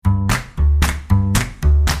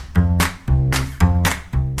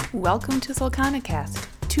welcome to SolkanaCast,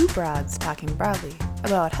 two broads talking broadly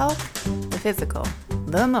about health, the physical,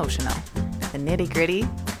 the emotional, the nitty-gritty,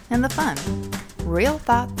 and the fun. Real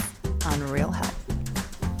thoughts on real health.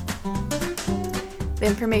 The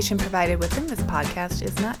information provided within this podcast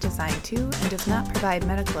is not designed to and does not provide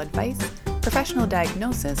medical advice, professional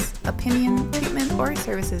diagnosis, opinion, treatment, or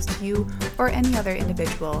services to you or any other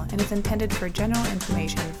individual and is intended for general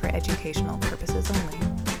information for educational purposes only.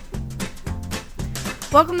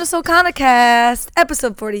 Welcome to SolkanaCast,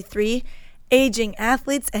 episode 43, Aging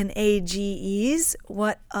Athletes and AGEs.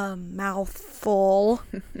 What a mouthful.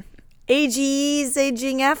 AGEs,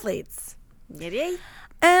 Aging Athletes. Yay.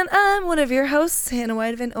 And I'm one of your hosts, Hannah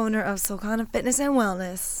Whitevan, owner of Solkana Fitness and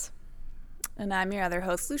Wellness. And I'm your other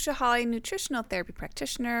host, Lucia Hawley, nutritional therapy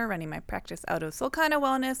practitioner, running my practice out of Solkana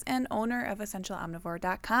Wellness and owner of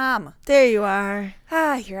EssentialOmnivore.com. There you are.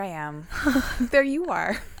 Here I am. There you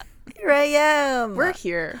are. Here I am. We're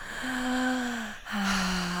here.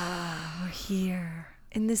 We're here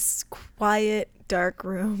in this quiet, dark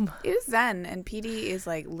room. It is zen, and PD is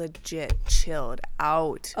like legit chilled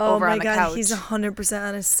out Oh over my on the God, couch. he's 100%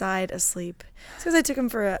 on his side asleep. It's because I took him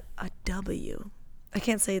for a W. I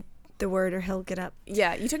can't say the word or he'll get up.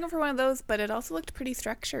 Yeah, you took him for one of those, but it also looked pretty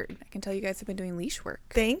structured. I can tell you guys have been doing leash work.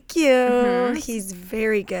 Thank you. He's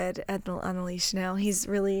very good on a leash now. He's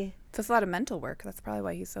really... So it's a lot of mental work. That's probably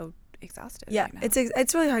why he's so exhausted. Yeah, right now.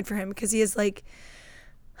 it's really hard for him because he is like...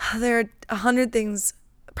 There are 100 things,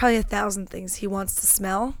 probably 1,000 things he wants to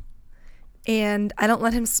smell. And I don't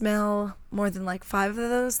let him smell more than like 5 of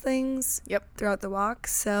those things throughout the walk.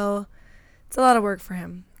 So it's a lot of work for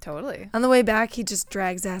him. Totally. On the way back, he just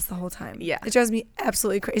drags ass the whole time. Yeah. It drives me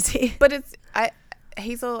absolutely crazy. But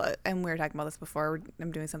Hazel, and we were talking about this before,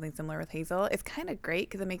 I'm doing something similar with Hazel. It's kind of great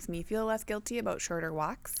because it makes me feel less guilty about shorter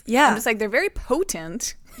walks. Yeah. I'm just like, they're very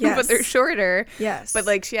potent, Yes. but they're shorter. Yes. But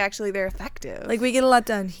like, they're effective. Like, we get a lot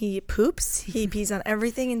done. He poops. He pees on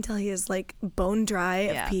everything until he is like bone dry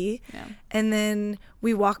of pee. Yeah. And then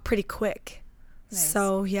we walk pretty quick. Nice.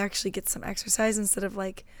 So he actually gets some exercise instead of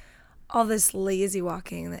like all this lazy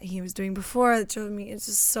walking that he was doing before. It drove me, it's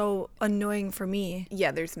just so annoying for me.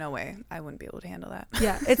 Yeah, there's no way I wouldn't be able to handle that.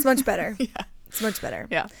 Yeah, it's much better. Yeah. It's much better.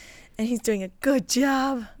 Yeah. And he's doing a good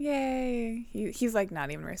job. Yay. He's like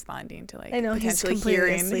not even responding to like I know, he's potentially completely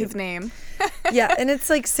hearing asleep. his name. Yeah, and it's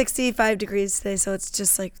like 65 degrees today, so it's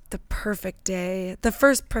just like the perfect day. The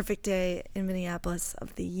first perfect day in Minneapolis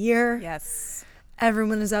of the year. Yes.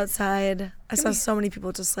 Everyone is outside. I saw so many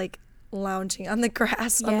people just like lounging on the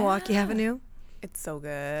grass on Milwaukee Avenue. It's so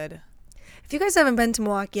good. If you guys haven't been to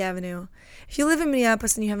Milwaukee Avenue, if you live in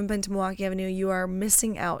Minneapolis and you haven't been to Milwaukee Avenue, you are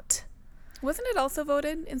missing out. Wasn't it also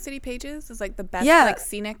voted in City Pages as like the best like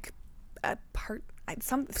scenic part?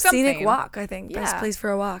 Something. Scenic walk, I think. Best place for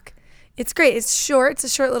a walk. It's great. It's short. It's a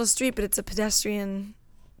short little street, but it's a pedestrian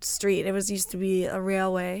street. It used to be a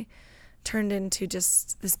railway, turned into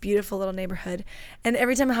just this beautiful little neighborhood. And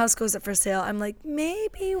every time a house goes up for sale, I'm like,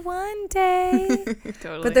 maybe one day.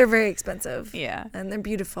 Totally. But they're very expensive. Yeah. And they're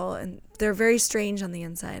beautiful. And they're very strange on the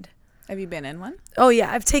inside. Have you been in one? Oh,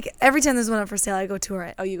 yeah. Every time there's one up for sale, I go tour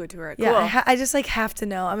it. Oh, you go tour it. Yeah, Cool. I just like have to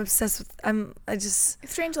know. I'm obsessed with, It's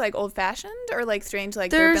strange, like old fashioned or like strange,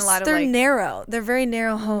 like there have been a lot of they're like. narrow. They're very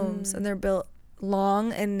narrow homes and they're built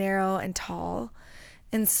long and narrow and tall.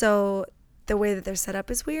 And so the way that they're set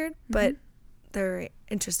up is weird, but they're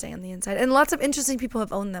interesting on the inside. And lots of interesting people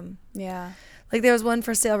have owned them. Yeah. Like there was one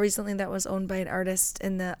for sale recently that was owned by an artist,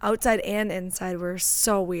 and the outside and inside were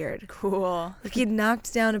so weird. Cool. Like he'd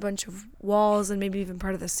knocked down a bunch of walls and maybe even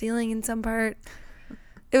part of the ceiling in some part.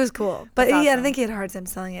 It was cool. But That's yeah, I awesome. think he had a hard time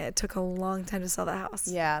selling it. It took a long time to sell the house.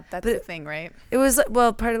 Yeah, that's But the thing, right? It was,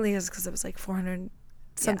 well, partly because it was like 400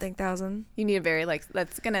 something thousand. You need a very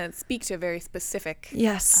that's gonna speak to a very specific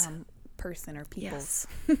Yes. person or people. Yes.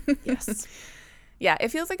 Yes. Yeah, it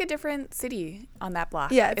feels like a different city on that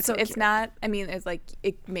block. Yeah, it's so it's cute. not. I mean, it's like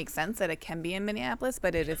it makes sense that it can be in Minneapolis,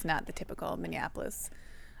 but it is not the typical Minneapolis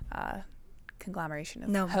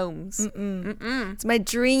conglomeration of homes. It's my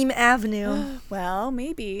dream avenue. Well,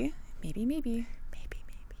 maybe.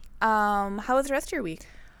 How was the rest of your week,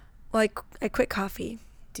 Well, I quit coffee.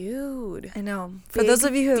 dude? I know. For Big those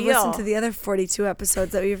of you who have deal. listened to the other 42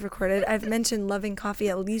 episodes that we've recorded, I've mentioned loving coffee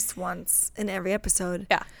at least once in every episode.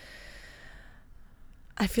 Yeah.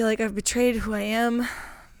 I feel like I've betrayed who I am,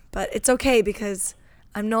 but it's okay because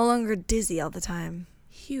I'm no longer dizzy all the time.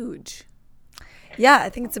 Huge. Yeah, I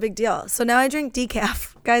think it's a big deal. So now I drink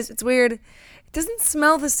decaf. Guys, it's weird. It doesn't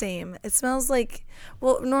smell the same. It smells like,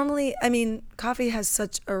 well, normally, I mean, coffee has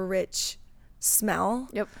such a rich smell.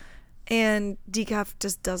 Yep. And decaf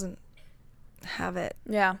just doesn't have it.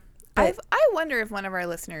 Yeah. I wonder if one of our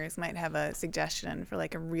listeners might have a suggestion for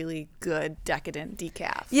like a really good decadent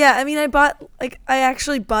decaf. Yeah, I mean, I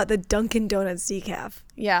actually bought the Dunkin' Donuts decaf.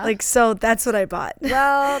 Yeah. Like, so that's what I bought.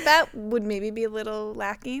 Well, that would maybe be a little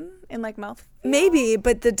lacking in like mouth. Maybe,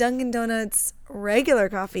 but the Dunkin' Donuts regular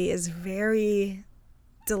coffee is very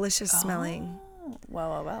delicious smelling.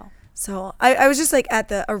 Well. So I was just like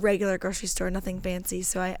at a regular grocery store, nothing fancy.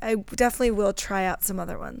 So I definitely will try out some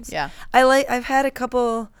other ones. Yeah. I've had a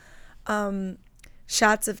couple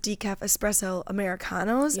shots of decaf espresso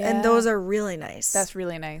Americanos, and those are really nice. That's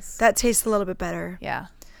really nice. That tastes a little bit better. Yeah.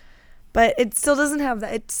 But it still doesn't have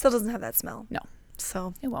that. It still doesn't have that smell. No.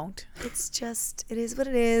 So it won't. It's just, it is what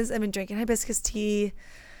it is. I've been drinking hibiscus tea.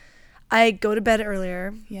 I go to bed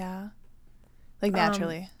earlier. Yeah. Like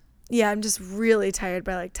naturally. Yeah, I'm just really tired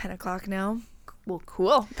by like 10 o'clock now. Well,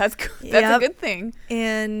 cool. That's a good thing.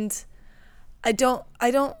 And I don't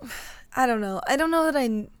know. I don't know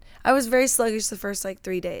that I was very sluggish the first like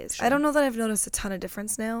 3 days. Sure. I don't know that I've noticed a ton of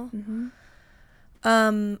difference now. Mm-hmm.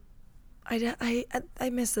 I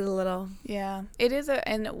miss it a little. Yeah, it is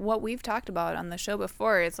and what we've talked about on the show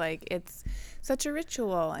before is like it's such a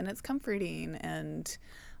ritual and it's comforting, and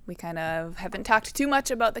we kind of haven't talked too much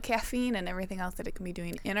about the caffeine and everything else that it can be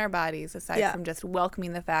doing in our bodies aside from just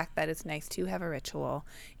welcoming the fact that it's nice to have a ritual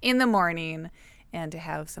in the morning and to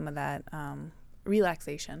have some of that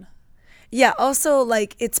relaxation. Yeah, also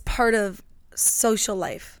like it's part of social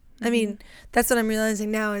life. Mm-hmm. I mean, that's what I'm realizing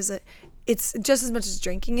now is that it's just as much as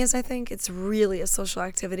drinking is, I think. It's really a social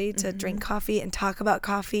activity to drink coffee and talk about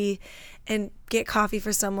coffee and get coffee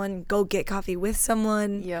for someone, go get coffee with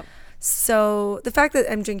someone. Yep. So the fact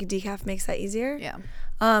that I'm drinking decaf makes that easier. Yeah.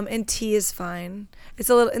 And tea is fine. It's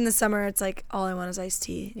a little, in the summer, it's like all I want is iced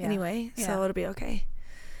tea anyway. So it'll be okay.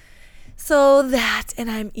 So that, and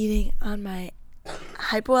I'm eating on my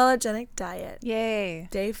hypoallergenic diet. Yay.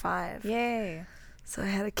 Day 5. Yay. So I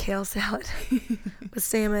had a kale salad with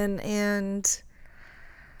salmon and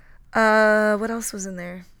what else was in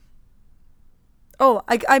there? Oh,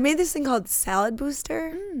 I made this thing called Salad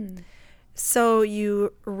Booster. So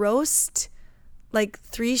you roast like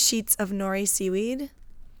 3 sheets of nori seaweed,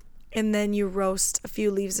 and then you roast a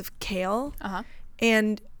few leaves of kale,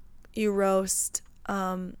 and you roast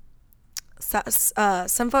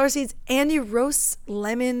sunflower seeds, and you roast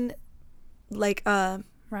lemon, like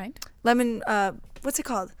lemon. What's it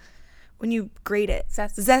called when you grate it?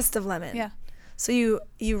 Zest of lemon. Yeah. So you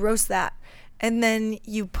roast that, and then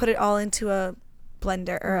you put it all into a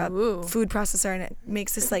blender or a food processor, and it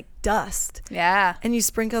makes this like dust. Yeah. And you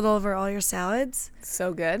sprinkle it over all your salads.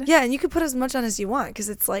 So good. Yeah, and you can put as much on as you want because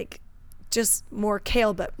it's like just more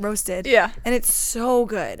kale but roasted. Yeah. And it's so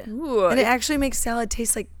good. Ooh. And it actually makes salad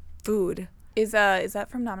taste like food. Is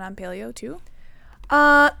that from Nom Nom Paleo too?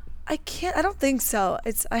 I don't think so.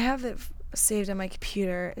 I have it saved on my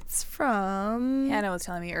computer. It's from Hannah was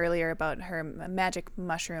telling me earlier about her magic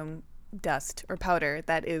mushroom dust or powder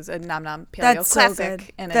that is a Nom Nom Paleo classic. So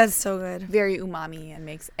good. And that's so good. Very umami and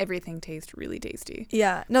makes everything taste really tasty.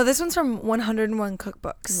 Yeah. No, this one's from 101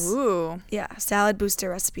 Cookbooks. Ooh. Yeah, salad booster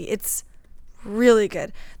recipe. It's really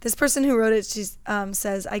good. This person who wrote it, she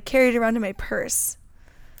says, I carried it around in my purse.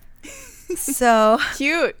 So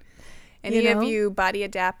cute. Any of you body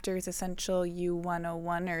adapters, essential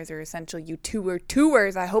U101ers, or essential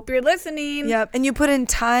U2ers, I hope you're listening. Yep. And you put in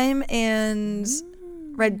thyme and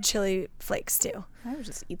red chili flakes too. I would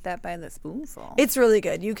just eat that by the spoonful. It's really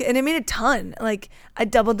good. And it made a ton. Like I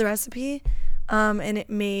doubled the recipe, and it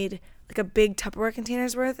made like a big Tupperware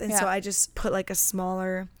container's worth. And so I just put like a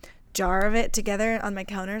smaller jar of it together on my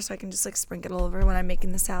counter so I can just like sprinkle it over when I'm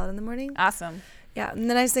making the salad in the morning. Awesome. Yeah. And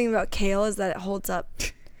the nice thing about kale is that it holds up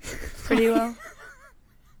pretty well.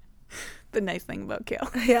 The nice thing about kale.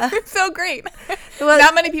 Yeah. It's so great. Well,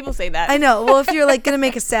 not many people say that. I know. Well, if you're like going to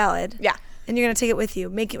make a salad. Yeah. And you're going to take it with you,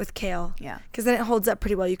 make it with kale. Yeah. Because then it holds up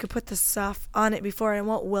pretty well. You could put the stuff on it before and it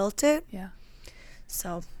won't wilt it. Yeah.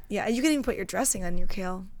 So, yeah. You can even put your dressing on your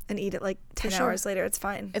kale and eat it like 10 hours later. It's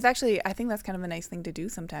fine. It's actually, I think that's kind of a nice thing to do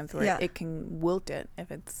sometimes where it can wilt it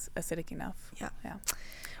if it's acidic enough. Yeah. Yeah.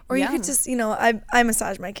 Or you could just, I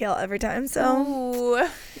massage my kale every time. So ooh.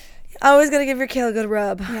 Always got to give your kale a good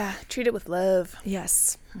rub. Yeah. Treat it with love.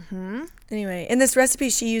 Yes. Mm-hmm. Anyway, in this recipe,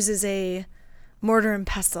 she uses a mortar and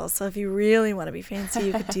pestle. So if you really want to be fancy,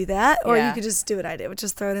 you could do that. Or you could just do what I did, which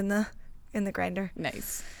is throw it in the grinder.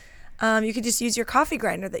 Nice. You could just use your coffee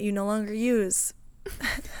grinder that you no longer use.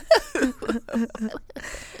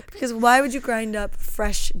 Because why would you grind up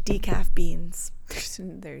fresh decaf beans?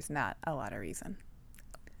 There's not a lot of reason.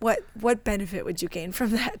 What benefit would you gain from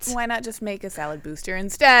that? Why not just make a salad booster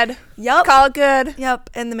instead? Yep. Call it good. Yep.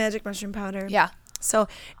 And the magic mushroom powder. Yeah. So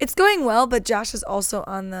it's going well, but Josh is also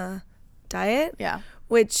on the diet. Yeah.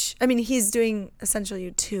 Which, I mean, he's doing Essential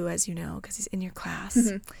You too, as you know, because he's in your class.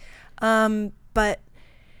 But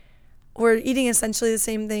we're eating essentially the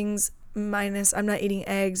same things, minus I'm not eating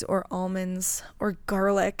eggs or almonds or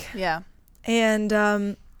garlic. Yeah. And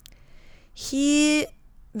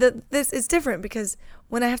this is different because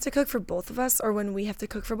when I have to cook for both of us, or when we have to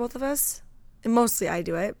cook for both of us, and mostly I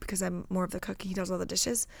do it because I'm more of the cook, he does all the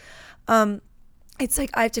dishes. It's like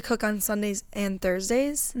I have to cook on Sundays and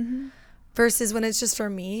Thursdays. Versus when it's just for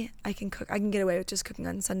me, I can get away with just cooking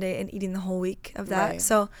on Sunday and eating the whole week of that. Right.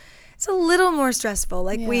 So it's a little more stressful.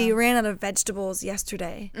 Like we ran out of vegetables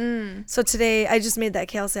yesterday. So today I just made that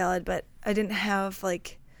kale salad, but I didn't have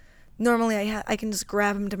normally I can just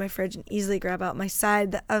grab them to my fridge and easily grab out my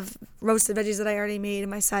side of roasted veggies that I already made and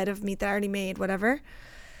my side of meat that I already made, whatever.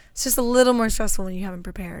 It's just a little more stressful when you haven't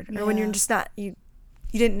prepared or when you're just not, you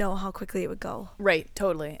didn't know how quickly it would go. Right,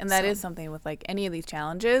 totally. And that is something with any of these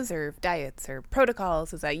challenges or diets or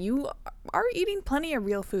protocols, is that you are eating plenty of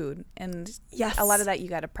real food. And a lot of that you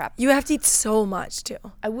got to prep. You have to eat so much too.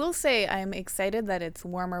 I will say I'm excited that it's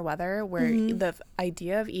warmer weather where the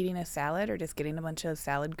idea of eating a salad or just getting a bunch of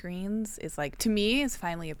salad greens is to me is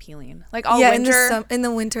finally appealing. All winter. In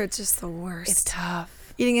the winter it's just the worst. It's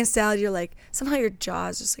tough. Eating a salad, you're somehow your jaw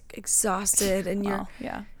is just exhausted and your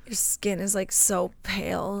skin is so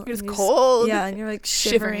pale. It's cold. And you're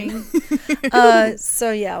shivering.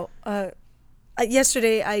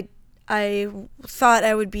 Yesterday I thought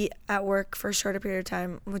I would be at work for a shorter period of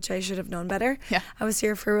time, which I should have known better. Yeah. I was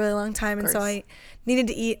here for a really long time, and so I needed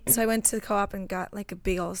to eat. So I went to the Co-op and got a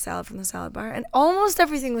big old salad from the salad bar, and almost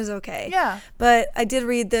everything was okay. Yeah. But I did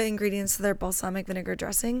read the ingredients to their balsamic vinegar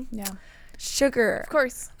dressing. Yeah. Sugar. Of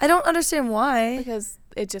course. I don't understand why. Because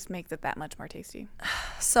it just makes it that much more tasty.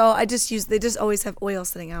 So they just always have oil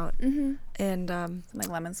sitting out. And some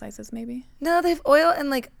lemon slices maybe? No, they have oil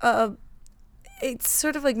and it's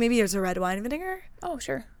sort of maybe it's a red wine vinegar. Oh,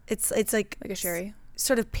 sure. It's like a sherry.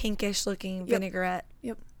 Sort of pinkish looking vinaigrette.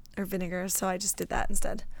 Yep. Or vinegar, so I just did that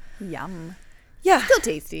instead. Yum. Yeah. Still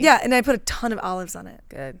tasty. Yeah, and I put a ton of olives on it.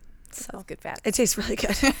 Good. So that's good fat. It tastes really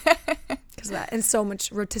good. Because of that. And so much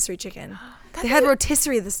rotisserie chicken. They had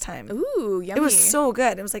rotisserie this time. Ooh, yummy. It was so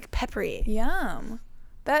good. It was peppery. Yum.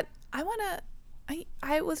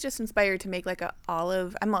 I was just inspired to make a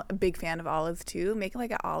olive. I'm a big fan of olives too. Make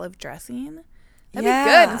an olive dressing. That'd be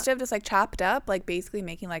good. Instead of just chopped up, basically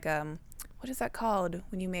making what is that called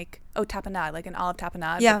when you make tapenade, an olive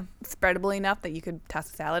tapenade. Yeah. Spreadable enough that you could toss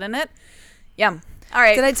a salad in it. Yum. All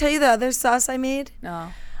right. Did I tell you the other sauce I made?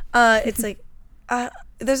 No. It's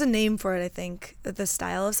there's a name for it, I think, the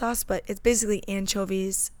style of sauce, but it's basically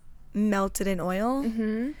anchovies melted in oil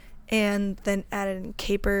and then added in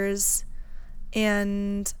capers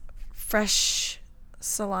and fresh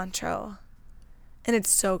cilantro. And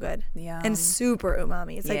it's so good. Yeah. And super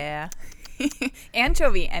umami. It's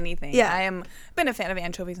anchovy anything. Yeah. I've been a fan of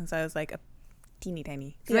anchovies since I was a teeny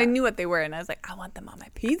tiny. Because I knew what they were and I was I want them on my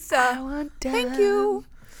pizza. I want them. Thank you.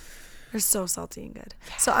 They're so salty and good.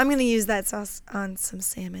 Yeah. So I'm going to use that sauce on some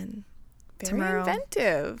salmon tomorrow. Very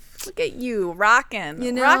inventive. Look at you,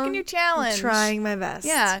 rocking. Rocking your challenge. I'm trying my best.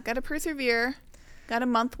 Yeah, got to persevere. Got a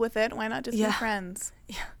month with it. Why not just be friends?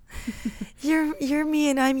 Yeah. You're me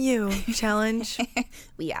and I'm you. Challenge.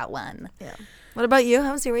 We are one. Yeah. What about you?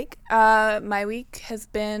 How was your week? My week has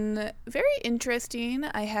been very interesting.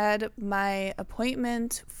 I had my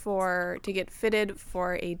appointment to get fitted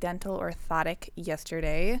for a dental orthotic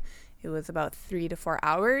yesterday. It was about 3 to 4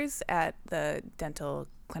 hours at the dental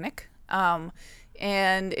clinic.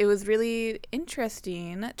 And it was really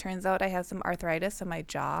interesting. It turns out I have some arthritis in my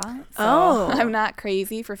jaw. So I'm not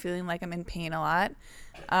crazy for feeling like I'm in pain a lot.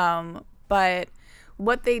 But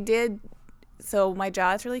what they did, so my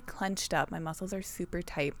jaw is really clenched up. My muscles are super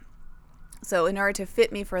tight. So in order to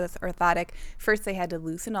fit me for this orthotic, first they had to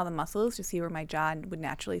loosen all the muscles to see where my jaw would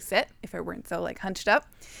naturally sit if it weren't so hunched up.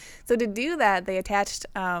 So to do that, they attached,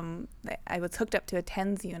 I was hooked up to a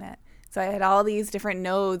TENS unit. So I had all these different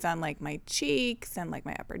nodes on my cheeks and my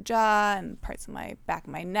upper jaw and parts of my back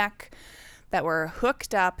of my neck that were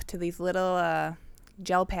hooked up to these little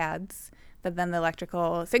gel pads that then the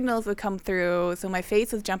electrical signals would come through. So my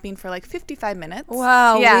face was jumping for 55 minutes.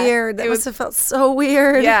 Wow, weird. That must have felt so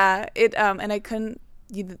weird. Yeah. And I couldn't,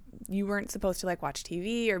 you weren't supposed to watch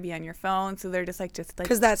TV or be on your phone. So they're just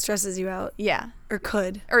because that stresses you out. Yeah. Or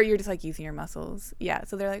could. Or you're just using your muscles. Yeah.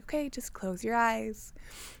 So they're okay, just close your eyes.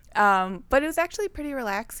 But it was actually pretty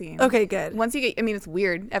relaxing. Okay, good. Once you get, it's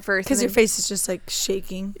weird at first. Because your face is just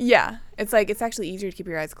shaking. Yeah. It's it's actually easier to keep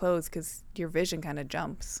your eyes closed because your vision kind of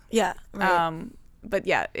jumps. Yeah. Right. But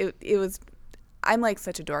yeah, it was I'm like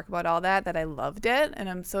such a dork about all that I loved it, and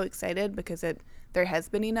I'm so excited because there has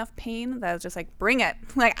been enough pain that I was just like, bring it.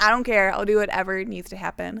 Like, I don't care. I'll do whatever needs to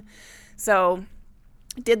happen. So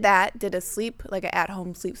did a sleep, like an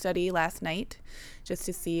at-home sleep study last night, just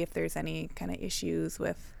to see if there's any kind of issues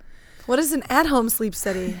with. What is an at-home sleep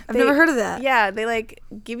study? I've never heard of that. Yeah, they like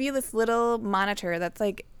give you this little monitor that's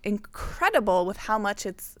like incredible with how much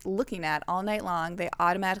it's looking at all night long. They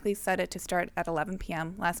automatically set it to start at 11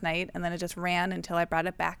 p.m. last night, and then it just ran until I brought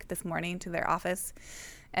it back this morning to their office.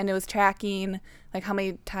 And it was tracking like how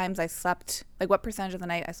many times I slept, like what percentage of the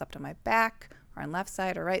night I slept on my back or on left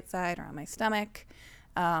side or right side or on my stomach.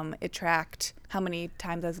 It tracked how many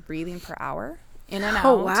times I was breathing per hour in and out.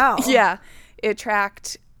 Oh, wow. Yeah. It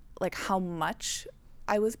tracked like how much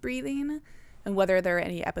I was breathing and whether there were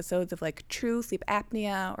any episodes of like true sleep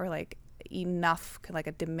apnea or like enough, like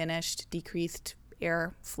a diminished, decreased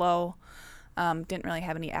air flow. Didn't really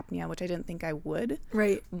have any apnea, which I didn't think I would.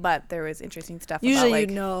 Right. But there was interesting stuff Usually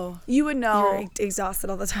about like, you would know. You're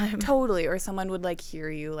exhausted all the time. Totally. Or someone would like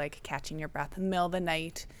hear you like catching your breath in the middle of the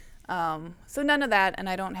night. So none of that, and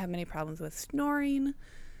I don't have many problems with snoring.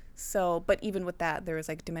 So, but even with that, there was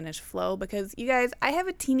like diminished flow because you guys, I have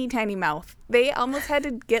a teeny tiny mouth. They almost had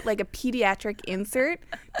to get like a pediatric insert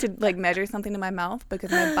to like measure something in my mouth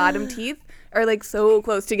because my bottom teeth are like so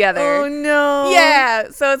close together. Oh no.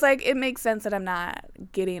 Yeah. So it's like, it makes sense that I'm not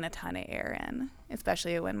getting a ton of air in,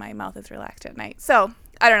 especially when my mouth is relaxed at night. So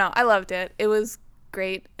I don't know. I loved it. It was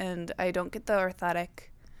great. And I don't get the orthotic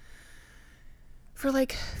for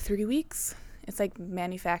like 3 weeks. It's like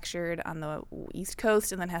manufactured on the East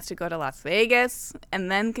Coast and then has to go to Las Vegas and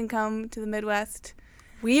then can come to the Midwest.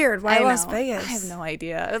 Weird. Why Las Vegas? I have no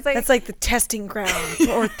idea. It's like, that's like the testing ground for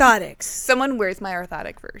orthotics. Someone wears my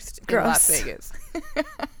orthotic first in Las Vegas.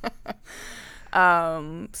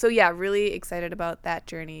 So yeah, really excited about that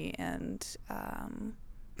journey and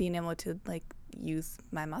being able to like use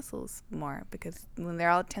my muscles more because when they're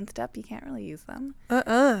all tensed up, you can't really use them.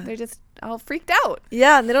 They're just all freaked out.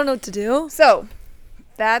 Yeah, and they don't know what to do. So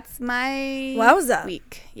that's my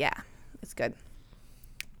week. Yeah, it's good.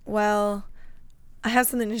 Well, I have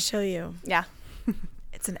something to show you. Yeah.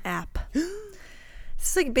 It's an app.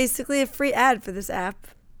 It's like basically a free ad for this app.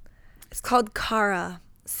 It's called Cara,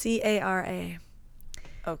 C-A-R-A.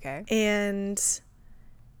 Okay. And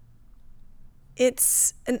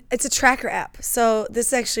it's a tracker app. So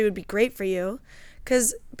this actually would be great for you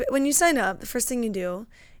because when you sign up, the first thing you do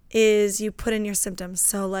is you put in your symptoms.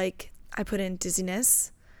 So like I put in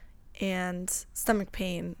dizziness and stomach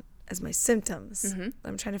pain as my symptoms that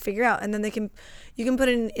I'm trying to figure out. And then you can put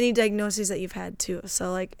in any diagnoses that you've had too.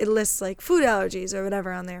 So like it lists like food allergies or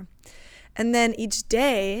whatever on there. And then each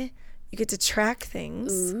day you get to track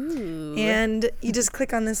things. Ooh. And you just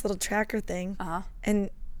click on this little tracker thing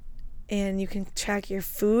and you can track your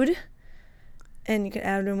food, and you can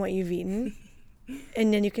add in what you've eaten,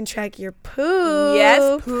 and then you can track your poop.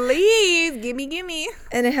 Yes, please. Gimme.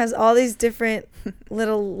 And it has all these different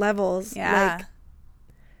little levels, like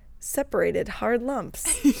separated hard lumps,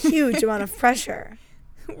 huge amount of pressure,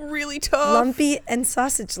 really tough, lumpy and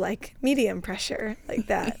sausage-like, medium pressure, like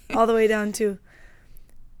that, all the way down to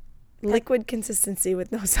liquid consistency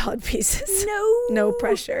with no solid pieces. No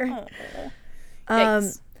pressure.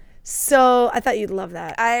 Yikes. So I thought you'd love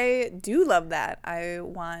that. I do love that. I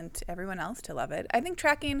want everyone else to love it. I think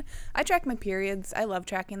I track my periods. I love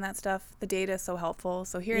tracking that stuff. The data is so helpful.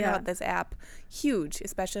 So hearing about this app, huge,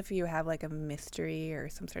 especially if you have like a mystery or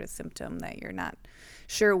some sort of symptom that you're not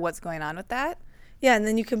sure what's going on with that. Yeah, and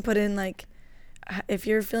then you can put in like if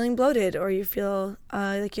you're feeling bloated or you feel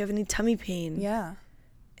like you have any tummy pain. Yeah.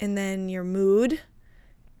 And then your mood,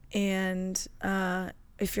 and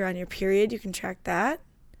if you're on your period, you can track that.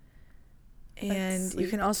 And you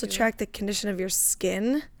can also track the condition of your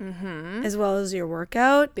skin, as well as your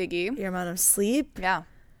workout, biggie, your amount of sleep. Yeah.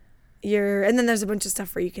 And then there's a bunch of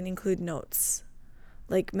stuff where you can include notes,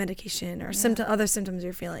 like medication or other symptoms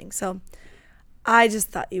you're feeling. So I just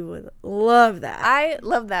thought you would love that. I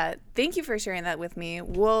love that. Thank you for sharing that with me.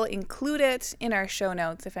 We'll include it in our show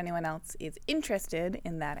notes if anyone else is interested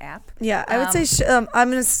in that app. Yeah, I would say, I'm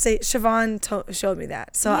going to say Siobhan showed me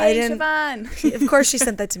that. So Yay, I didn't. Siobhan. Of course, she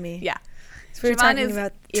sent that to me. Yeah. So we were talking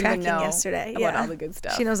about tracking yesterday. About all the good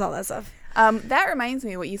stuff. She knows all that stuff. That reminds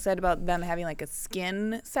me of what you said about them having like a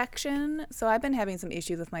skin section. So I've been having some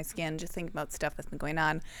issues with my skin, just thinking about stuff that's been going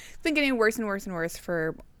on. It's been getting worse and worse and worse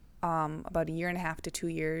for about 1.5 to 2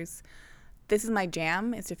 years. This is my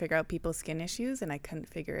jam, is to figure out people's skin issues, and I couldn't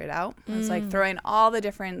figure it out. It's like throwing all the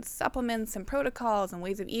different supplements and protocols and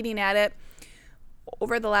ways of eating at it.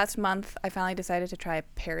 Over the last month, I finally decided to try a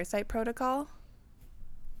parasite protocol.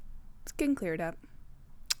 It's getting cleared up.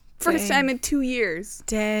 First time in 2 years.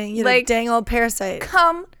 Dang, you're like, dang old parasite.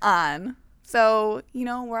 Come on. So,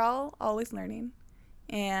 we're all always learning.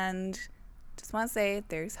 And just want to say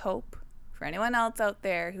there's hope for anyone else out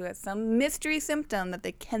there who has some mystery symptom that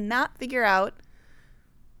they cannot figure out.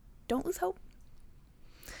 Don't lose hope.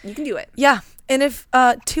 You can do it. Yeah. And if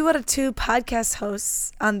 2 out of 2 podcast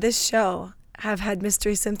hosts on this show have had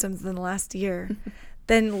mystery symptoms in the last year,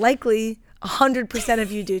 then likely 100%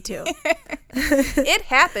 of you do too. It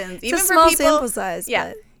happens. It's even a small for people, sample size. Yeah.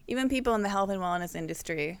 But. Even people in the health and wellness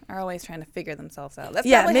industry are always trying to figure themselves out. That's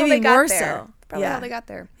probably maybe how they more got there. Probably how they got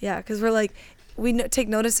there. Yeah, because we're like, take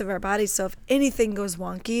notice of our bodies. So if anything goes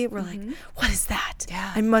wonky, we're like, what is that?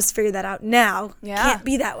 Yeah. I must figure that out now. Yeah. Can't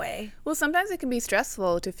be that way. Well, sometimes it can be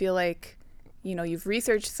stressful to feel like, you've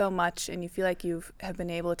researched so much and you feel like you have been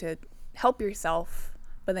able to help yourself,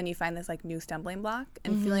 but then you find this like new stumbling block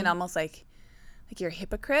and feeling almost like you're a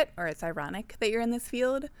hypocrite, or it's ironic that you're in this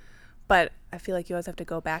field. But I feel like you always have to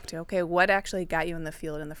go back to, okay, what actually got you in the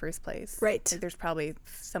field in the first place? Right. Like there's probably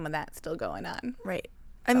some of that still going on. Right.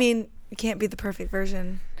 So. I mean, you can't be the perfect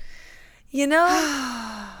version.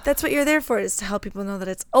 That's what you're there for, is to help people know that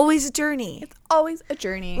it's always a journey. It's always a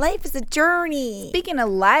journey. Life is a journey. Speaking of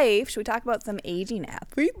life, should we talk about some aging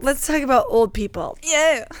athletes? Let's talk about old people.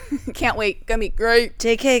 Yeah. Can't wait. Gonna be great.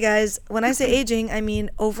 JK, guys. When I say aging, I mean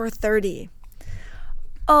over 30.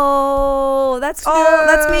 Oh, that's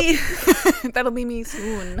me. That'll be me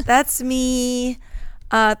soon. That's me.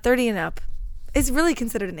 30 and up is really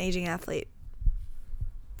considered an aging athlete.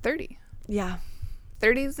 30. Yeah.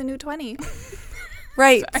 30 is the new 20.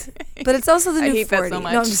 Right. But it's also the new 40. That so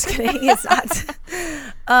much. No, I'm just kidding. It's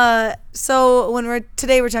not. So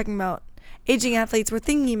today we're talking about aging athletes. We're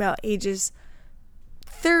thinking about ages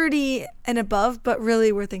 30 and above, but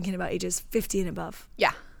really we're thinking about ages 50 and above.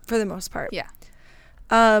 Yeah. For the most part. Yeah.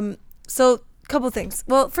 So a couple things.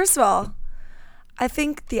 Well, first of all, I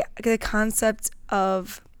think the concept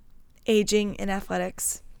of aging in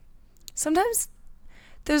athletics, sometimes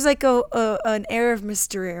there's like an air of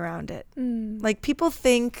mystery around it. Like people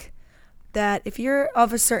think that if you're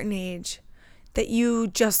of a certain age, that you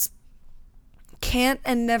just can't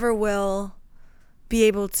and never will be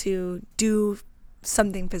able to do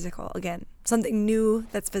something physical again, something new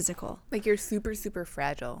that's physical. Like you're super, super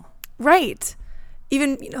fragile. Right.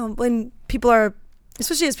 Even, when people are,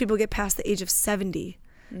 especially as people get past the age of 70,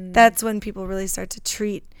 that's when people really start to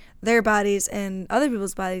treat their bodies and other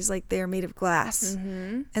people's bodies like they're made of glass,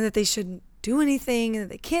 and that they shouldn't do anything, and that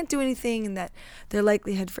they can't do anything, and that their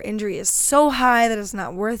likelihood for injury is so high that it's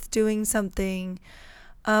not worth doing something.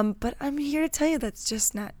 But I'm here to tell you that's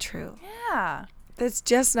just not true. Yeah. That's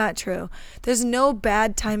just not true. There's no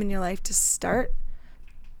bad time in your life to start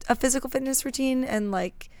a physical fitness routine, and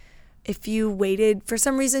if you waited for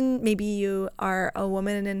some reason, maybe you are a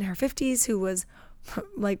woman in her 50s who was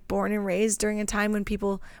born and raised during a time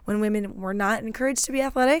when women were not encouraged to be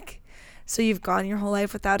athletic. So you've gone your whole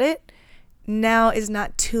life without it. Now is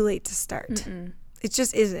not too late to start. It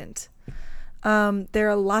just isn't. There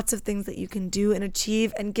are lots of things that you can do and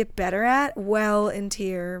achieve and get better at well into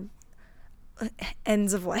your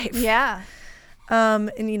ends of life. Yeah.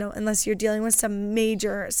 And unless you're dealing with some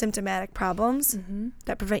major symptomatic problems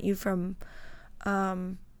that prevent you from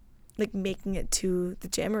making it to the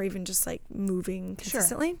gym or even just moving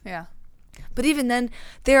consistently. Sure. Yeah. But even then,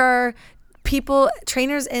 there are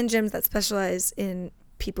trainers and gyms that specialize in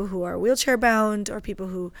people who are wheelchair bound or people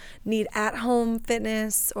who need at-home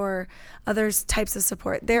fitness or other types of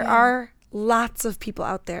support. There are lots of people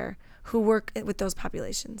out there who work with those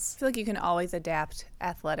populations. I feel like you can always adapt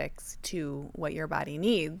athletics to what your body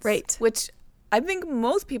needs. Right. Which I think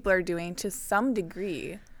most people are doing to some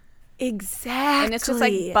degree. Exactly. And it's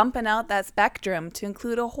just bumping out that spectrum to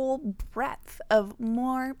include a whole breadth of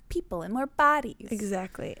more people and more bodies.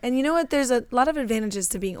 Exactly. And you know what? There's a lot of advantages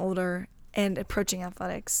to being older and approaching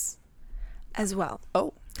athletics as well.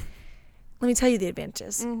 Oh. Let me tell you the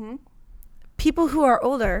advantages. People who are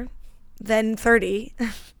older than 30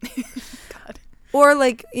 God. Or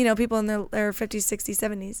people in their 50s, 60s,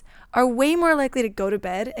 70s are way more likely to go to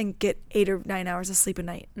bed and get 8 or 9 hours of sleep a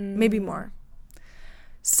night, maybe more.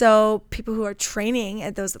 So people who are training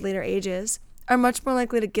at those later ages are much more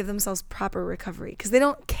likely to give themselves proper recovery because they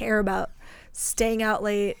don't care about staying out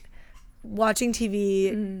late, watching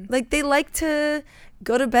TV. They like to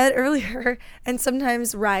go to bed earlier and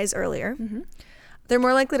sometimes rise earlier. They're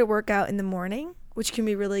more likely to work out in the morning, which can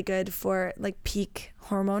be really good for peak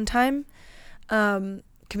hormone time. Can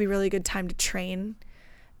be really good time to train,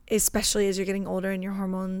 especially as you're getting older and your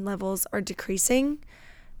hormone levels are decreasing.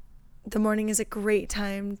 The morning is a great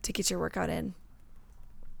time to get your workout in.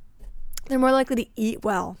 They're more likely to eat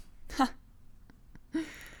well. Of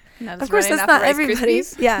course, that's not everybody.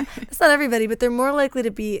 Yeah, it's not everybody, but they're more likely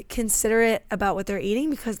to be considerate about what they're eating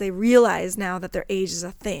because they realize now that their age is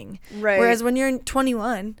a thing. Right. Whereas when you're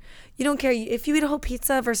 21, you don't care if you eat a whole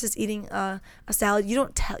pizza versus eating a salad. You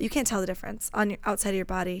can't tell the difference on your outside of your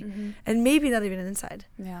body, and maybe not even inside.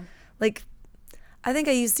 Yeah. Like, I think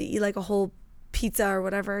I used to eat like a whole pizza or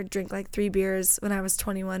whatever, drink like 3 beers when I was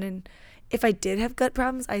 21, and if I did have gut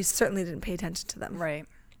problems, I certainly didn't pay attention to them. Right.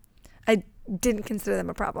 I didn't consider them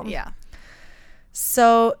a problem. Yeah.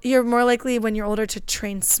 So you're more likely when you're older to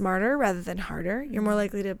train smarter rather than harder. You're more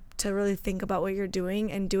likely to really think about what you're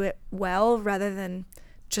doing and do it well rather than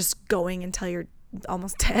just going until you're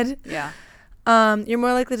almost dead. Yeah. You're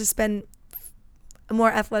more likely to spend more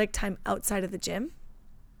athletic time outside of the gym,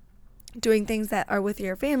 doing things that are with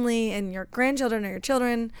your family and your grandchildren or your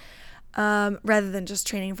children, rather than just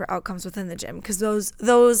training for outcomes within the gym. Because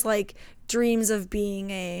those like dreams of being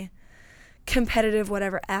a competitive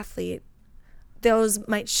whatever athlete, those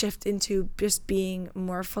might shift into just being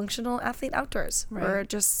more functional athlete outdoors, right, or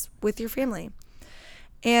just with your family.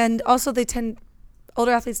 And also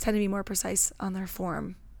older athletes tend to be more precise on their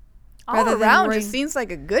form. All around just seems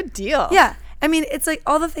like a good deal. Yeah. I mean, it's like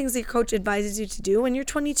all the things your coach advises you to do when you're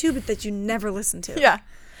 22, but that you never listen to. Yeah.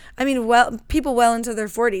 I mean, people well into their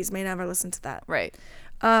 40s may never listen to that. Right.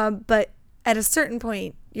 But at a certain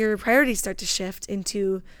point, your priorities start to shift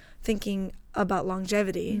into thinking about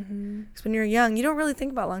longevity. Because when you're young, you don't really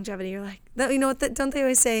think about longevity. You're like, you know what? Don't they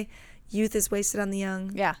always say, youth is wasted on the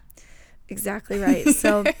young? Yeah. Exactly right.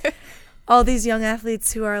 So all these young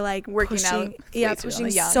athletes who are like pushing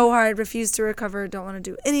so hard, refuse to recover, don't want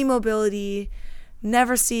to do any mobility,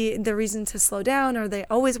 never see the reason to slow down, or they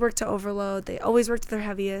always work to overload. They always work to their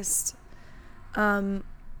heaviest. They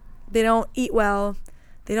don't eat well.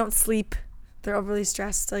 They don't sleep. They're overly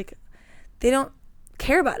stressed. Like, they don't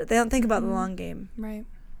care about it. They don't think about the long game. Right.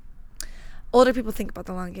 Older people think about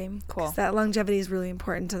the long game. Cool. 'Cause that longevity is really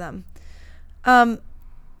important to them.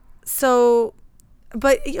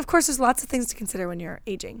 But of course, there's lots of things to consider when you're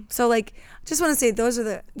aging. So, like, just want to say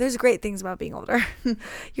there's great things about being older.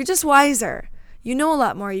 You're just wiser. You know a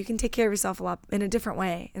lot more. You can take care of yourself a lot in a different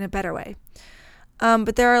way, in a better way.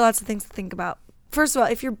 But there are lots of things to think about. First of all,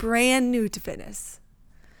 if you're brand new to fitness,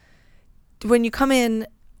 when you come in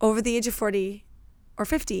over the age of 40 or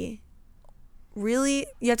 50, really,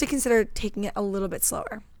 you have to consider taking it a little bit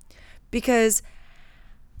slower. Because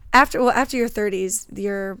after your 30s,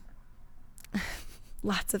 your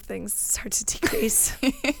lots of things start to decrease.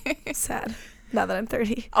 Sad. Now that I'm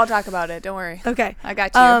 30. I'll talk about it. Don't worry. Okay. I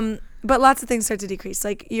got you. But lots of things start to decrease.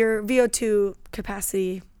 Like your VO2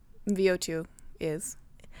 capacity. VO2 is?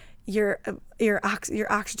 Your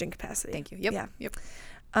oxygen capacity. Thank you. Yep. Yeah. Yep.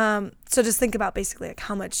 So just think about basically like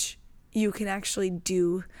how much you can actually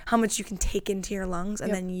do, how much you can take into your lungs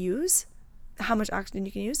and then use, how much oxygen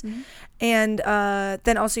you can use. And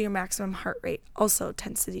then also your maximum heart rate also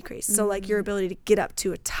tends to decrease. So like your ability to get up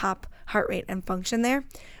to a top heart rate and function there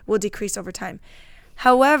will decrease over time.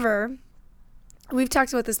 However, we've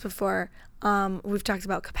talked about this before. We've talked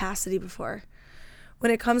about capacity before.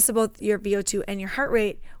 When it comes to both your VO2 and your heart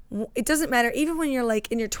rate, it doesn't matter. Even when you're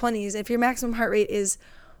like in your 20s, if your maximum heart rate is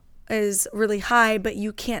really high, but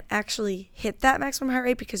you can't actually hit that maximum heart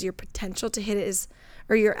rate because your potential to hit it is,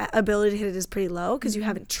 or your ability to hit it is pretty low because you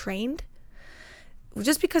haven't trained.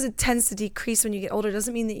 Just because it tends to decrease when you get older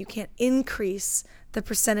doesn't mean that you can't increase the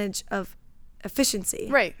percentage of efficiency.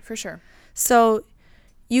 Right, for sure. So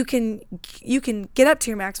you can get up to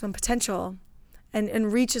your maximum potential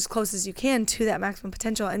and reach as close as you can to that maximum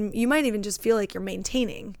potential. And you might even just feel like you're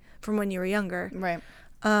maintaining from when you were younger. Right.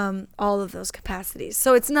 All of those capacities.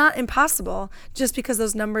 So it's not impossible just because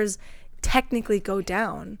those numbers technically go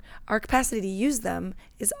down. Our capacity to use them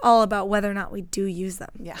is all about whether or not we do use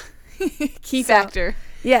them. Yeah. Key factor.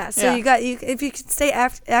 Yeah. So if you can stay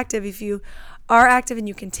active, if you are active and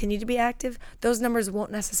you continue to be active, those numbers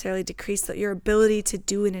won't necessarily decrease. So your ability to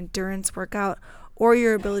do an endurance workout or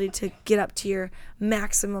your ability to get up to your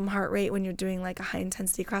maximum heart rate when you're doing like a high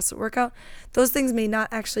intensity CrossFit workout, those things may not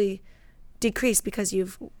actually decrease because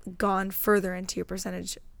you've gone further into your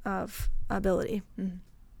percentage of ability.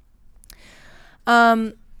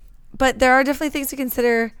 But there are definitely things to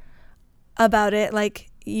consider about it, like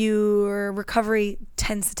your recovery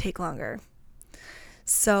tends to take longer.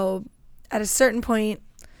 So at a certain point,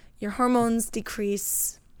 your hormones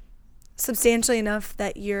decrease substantially enough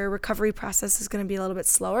that your recovery process is going to be a little bit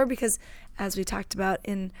slower because, as we talked about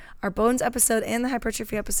in our bones episode and the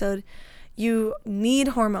hypertrophy episode, you need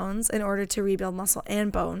hormones in order to rebuild muscle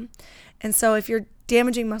and bone. And so if you're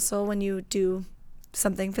damaging muscle when you do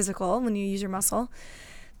something physical, when you use your muscle,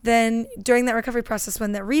 then during that recovery process,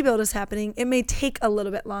 when that rebuild is happening, it may take a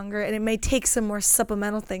little bit longer, and it may take some more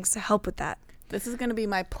supplemental things to help with that. This is going to be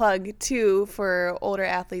my plug, too, for older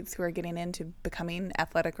athletes who are getting into becoming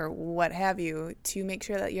athletic or what have you, to make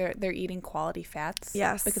sure that they're eating quality fats.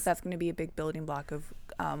 Yes. Because that's going to be a big building block of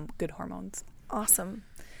good hormones. Awesome.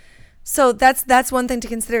 So that's one thing to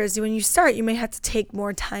consider is when you start, you may have to take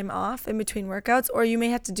more time off in between workouts, or you may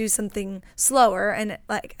have to do something slower and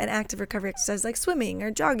like an active recovery exercise like swimming or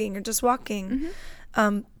jogging or just walking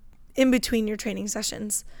in between your training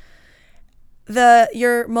sessions.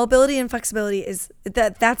 Your mobility and flexibility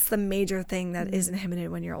that's the major thing that is inhibited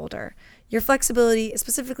when you're older. Your flexibility,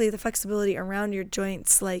 specifically the flexibility around your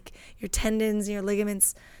joints, like your tendons and your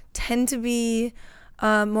ligaments, tend to be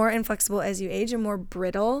more inflexible as you age and more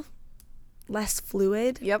brittle, less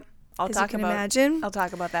fluid. Yep. I'll talk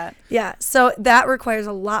about that. Yeah. So that requires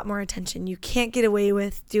a lot more attention. You can't get away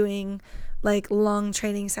with doing like long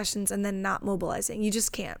training sessions and then not mobilizing. You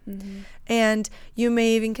just can't. Mm-hmm. And you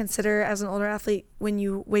may even consider, as an older athlete, when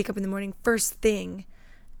you wake up in the morning, first thing,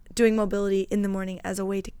 doing mobility in the morning as a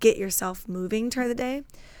way to get yourself moving during the day,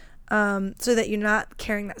 so that you're not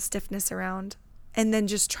carrying that stiffness around and then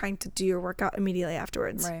just trying to do your workout immediately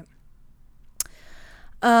afterwards. Right.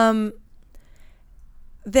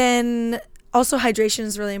 Then also hydration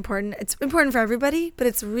is really important. It's important for everybody, but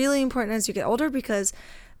it's really important as you get older because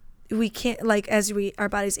we can't, like, our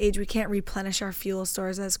bodies age, we can't replenish our fuel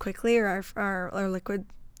stores as quickly, or our liquid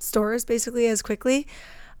stores basically as quickly.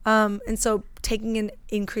 And so taking and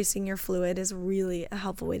increasing your fluid is really a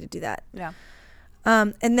helpful way to do that. Yeah.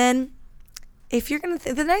 And then if you're going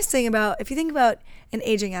to, the nice thing about, if you think about an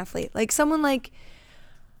aging athlete, like someone like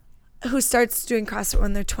who starts doing CrossFit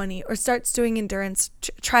when they're 20 or starts doing endurance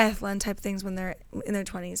triathlon type things when they're in their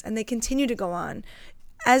 20s, and they continue to go on,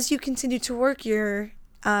 as you continue to work, your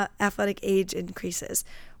athletic age increases,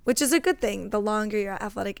 which is a good thing. The longer your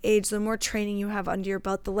athletic age, the more training you have under your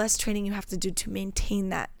belt, the less training you have to do to maintain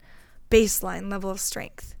that baseline level of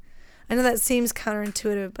strength. I know that seems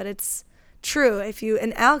counterintuitive, but it's true.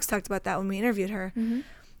 And Alex talked about that when we interviewed her. Mm-hmm.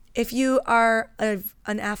 If you are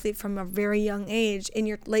an athlete from a very young age, in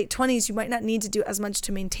your late 20s, you might not need to do as much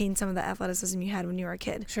to maintain some of the athleticism you had when you were a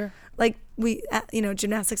kid. Sure. Like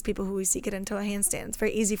gymnastics people who we see get into a handstand, it's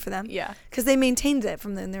very easy for them. Yeah. Because they maintained it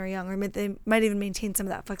from when they were young, or they might even maintain some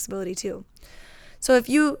of that flexibility too. So if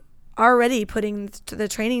you are already putting the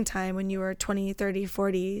training time when you were 20, 30,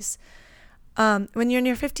 40s, when you're in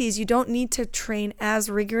your 50s, you don't need to train as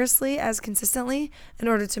rigorously, as consistently in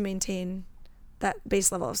order to maintain that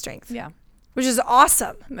base level of strength. Yeah. Which is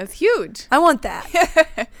awesome. That's huge. I want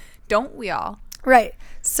that. Don't we all? Right.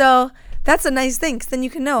 So that's a nice thing, because then you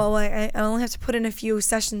can know, I only have to put in a few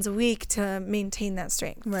sessions a week to maintain that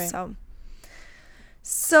strength. Right.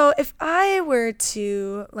 So if I were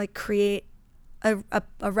to create a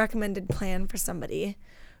recommended plan for somebody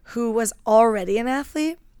who was already an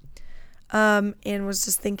athlete, and was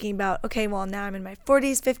just thinking about, okay, well, now I'm in my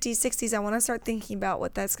 40s, 50s, 60s. I want to start thinking about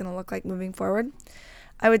what that's going to look like moving forward.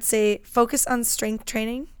 I would say focus on strength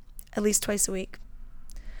training at least twice a week.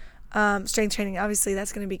 Strength training, obviously,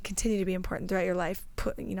 that's going to continue to be important throughout your life.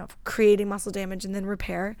 Creating muscle damage and then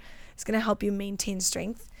repair is going to help you maintain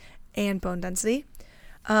strength and bone density.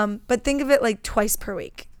 But think of it like twice per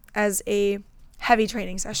week as a heavy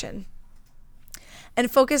training session. And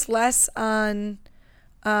focus less on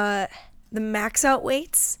the max out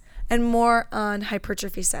weights and more on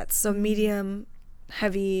hypertrophy sets. So medium,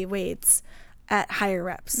 heavy weights at higher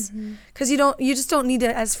reps. Because you just don't need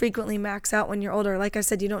to as frequently max out when you're older. Like I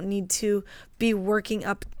said, you don't need to be working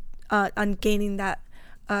up on gaining that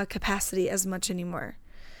capacity as much anymore.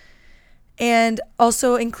 And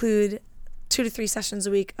also include 2 to 3 sessions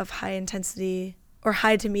a week of high intensity or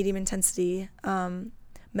high to medium intensity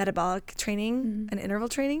metabolic training and interval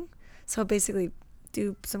training. So basically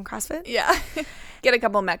do some CrossFit. Yeah. Get a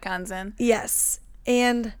couple Metcons in. Yes.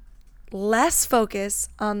 And less focus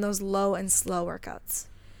on those low and slow workouts.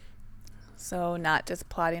 So not just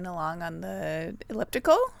plodding along on the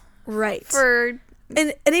elliptical? Right.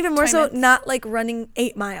 And even more so, not running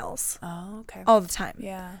 8 miles. Oh, okay. All the time.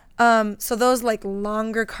 Yeah. So those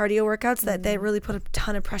longer cardio workouts that they really put a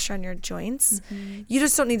ton of pressure on your joints, you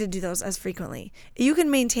just don't need to do those as frequently. You can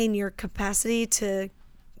maintain your capacity to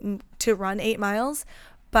run 8 miles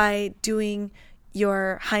by doing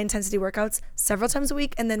your high intensity workouts several times a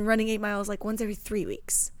week and then running 8 miles once every 3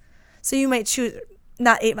 weeks. So you might choose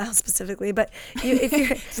not 8 miles specifically, but if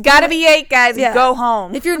you're it's got to be 8, guys. Yeah. Go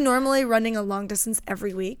home. If you're normally running a long distance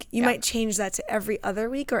every week, you might change that to every other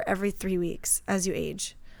week or every 3 weeks as you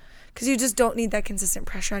age. because you just don't need that consistent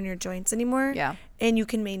pressure on your joints anymore. Yeah. And you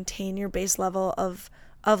can maintain your base level of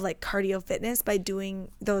like cardio fitness by doing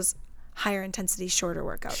those higher intensity, shorter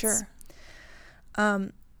workouts. Sure.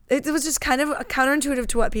 It was just kind of counterintuitive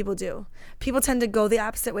to what people do. People tend to go the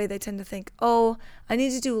opposite way. They tend to think, oh, I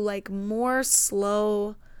need to do like more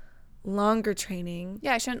slow, longer training.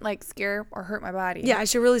 Yeah, I shouldn't like scare or hurt my body. Yeah, I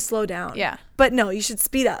should really slow down. Yeah. But no, you should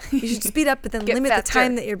speed up. You should speed up, but then limit faster. the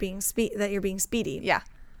time that you're being speedy. Yeah.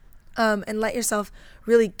 And let yourself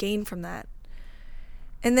really gain from that.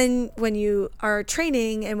 And then when you are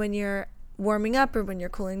training and when you're warming up or when you're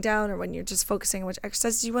cooling down or when you're just focusing on which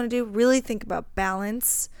exercises you want to do, really think about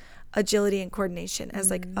balance, agility, and coordination as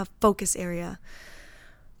like a focus area.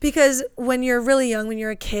 Because when you're really young, when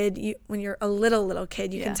you're a kid, when you're a little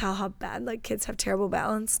kid, you can tell how bad, like, kids have terrible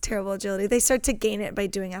balance, terrible agility. They start to gain it by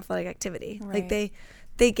doing athletic activity. Right. Like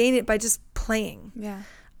they gain it by just playing. Yeah.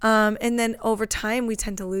 And then over time, we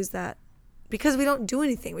tend to lose that because we don't do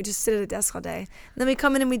anything. We just sit at a desk all day. And then we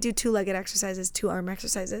come in and we do 2-legged exercises, 2-arm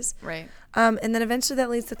exercises. Right. And then eventually that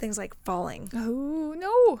leads to things like falling. Oh,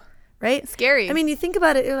 no. Right? Scary. I mean, you think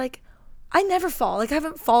about it, you're like, I never fall. Like, I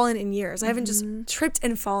haven't fallen in years. I haven't just tripped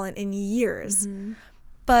and fallen in years.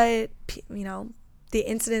 But, you know, the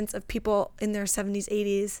incidence of people in their 70s,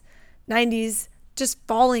 80s, 90s just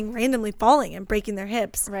randomly falling and breaking their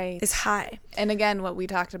hips is high. And again, what we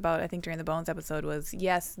talked about, I think, during the Bones episode was,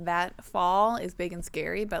 yes, that fall is big and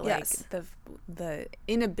scary, but like the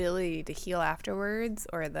inability to heal afterwards,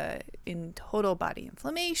 or the in total body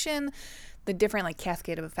inflammation, the different like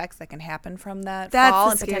cascade of effects that can happen from that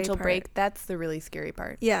fall and potential break, that's the really scary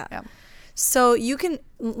part. Yeah. So you can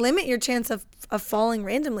limit your chance of falling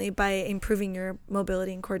randomly by improving your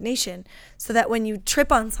mobility and coordination, so that when you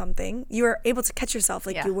trip on something, you are able to catch yourself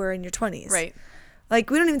like you were in your 20s. Right. Like,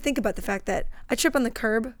 we don't even think about the fact that I trip on the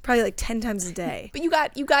curb probably like 10 times a day. But you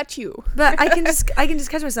got you. But I can just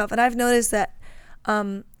catch myself, and I've noticed that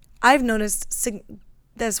that's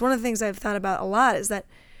one of the things I've thought about a lot, is that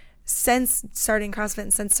since starting CrossFit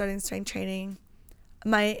and since starting strength training,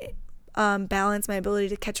 my balance, my ability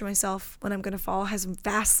to catch myself when I'm going to fall has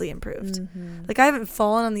vastly improved. Like, I haven't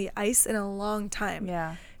fallen on the ice in a long time.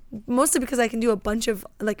 Yeah. Mostly because I can do a bunch of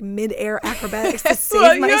like mid-air acrobatics to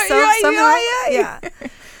save myself somehow. Yeah.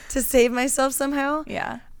 To save myself somehow.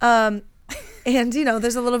 Yeah. And, you know,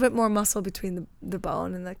 there's a little bit more muscle between the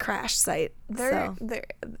bone and the crash site.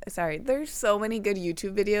 There's so many good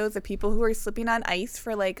YouTube videos of people who are slipping on ice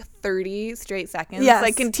for like 30 straight seconds,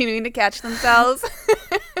 like continuing to catch themselves.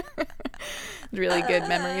 Really good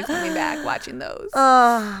memories coming back watching those.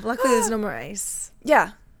 Luckily there's no more ice.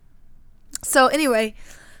 Yeah. So anyway,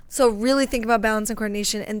 really think about balance and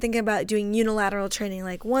coordination, and think about doing unilateral training,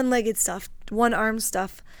 like one-legged stuff, one-arm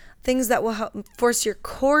stuff, things that will help force your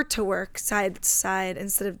core to work side to side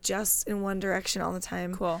instead of just in one direction all the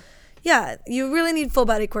time. Cool. Yeah, you really need full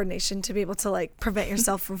body coordination to be able to like prevent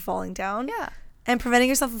yourself from falling down. Yeah. And preventing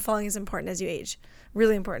yourself from falling is important as you age.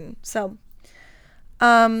 Really important. So,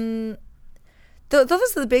 those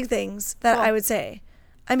are the big things that I would say.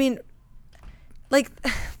 I mean, like,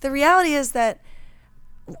 the reality is that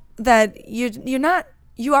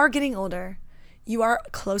you are getting older. You are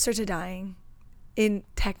closer to dying in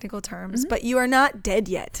technical terms, but you are not dead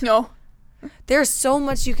yet. No. There's so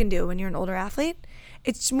much you can do when you're an older athlete.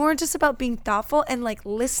 It's more just about being thoughtful and like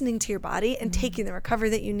listening to your body and taking the recovery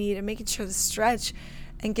that you need and making sure to stretch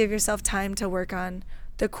and give yourself time to work on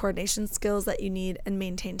the coordination skills that you need and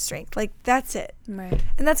maintain strength. Like, that's it. Right.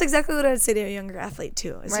 And that's exactly what I would say to a younger athlete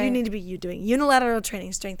too, is you need to be doing unilateral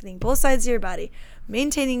training, strengthening both sides of your body,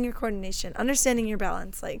 maintaining your coordination, understanding your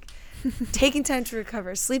balance, like taking time to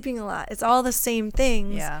recover, sleeping a lot. It's all the same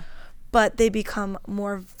things. Yeah. But they become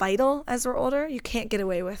more vital as we're older. You can't get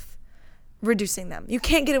away with reducing them. You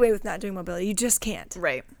can't get away with not doing mobility. You just can't.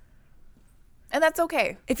 Right. And that's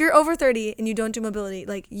okay. If you're over 30 and you don't do mobility,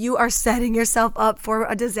 like, you are setting yourself up for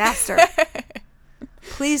a disaster.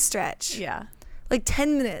 Please stretch. Yeah. Like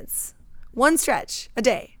 10 minutes. One stretch a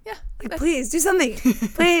day. Yeah. Like, please do something.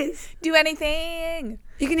 Please. Do anything.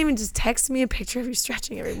 You can even just text me a picture of you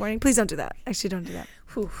stretching every morning. Please don't do that. Actually, don't do that.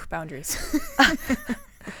 Whew, boundaries.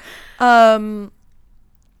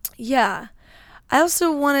 Yeah. I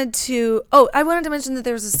also wanted to mention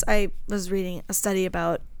that I was reading a study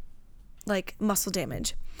about like muscle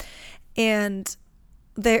damage, and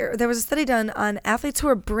there was a study done on athletes who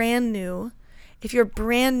are brand new. If you're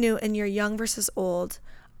brand new and you're young versus old,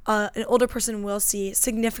 an older person will see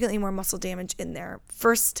significantly more muscle damage in their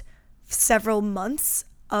first several months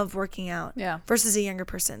of working out versus a younger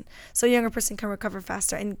person. So a younger person can recover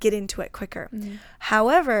faster and get into it quicker.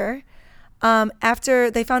 However,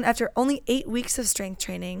 After only 8 weeks of strength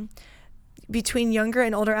training between younger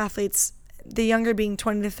and older athletes, the younger being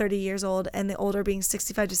 20 to 30 years old and the older being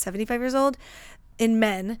 65 to 75 years old, in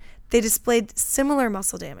men, they displayed similar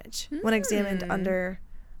muscle damage when examined under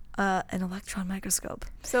an electron microscope.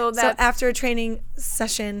 So after a training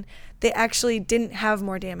session, they actually didn't have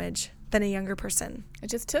more damage than a younger person. It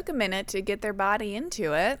just took a minute to get their body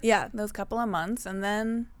into it. Yeah. Those couple of months, and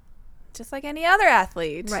then just like any other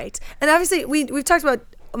athlete. Right. And obviously we've talked about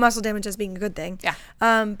muscle damage as being a good thing. Yeah.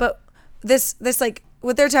 But this like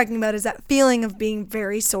what they're talking about is that feeling of being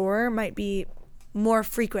very sore might be more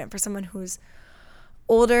frequent for someone who's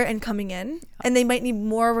older and coming in, and they might need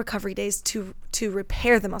more recovery days to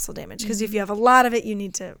repair the muscle damage, because if you have a lot of it, you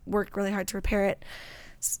need to work really hard to repair it.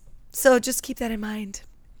 So just keep that in mind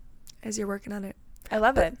as you're working on it. I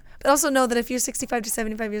love it. But also know that if you're 65 to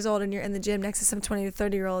 75 years old and you're in the gym next to some 20 to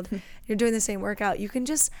 30 year old, you're doing the same workout, you can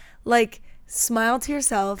just like smile to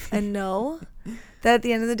yourself and know that at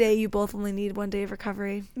the end of the day, you both only need 1 day of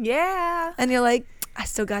recovery. Yeah. And you're like, I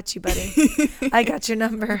still got you, buddy. I got your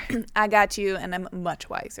number. I got you, and I'm much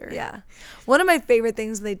wiser. Yeah. One of my favorite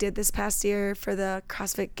things they did this past year for the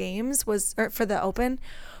CrossFit Games for the Open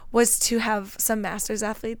was to have some Masters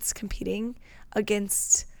athletes competing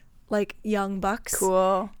against like young bucks.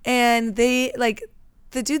 Cool. And they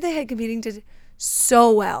the dude they had competing did so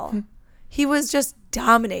well. He was just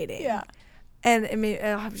dominating. Yeah. And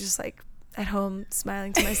I was just like at home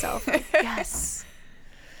smiling to myself. Like, yes.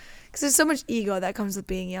 Because there's so much ego that comes with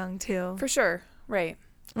being young, too. For sure. Right.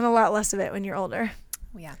 And a lot less of it when you're older.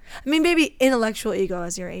 Yeah. I mean, maybe intellectual ego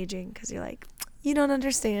as you're aging, because you're like, you don't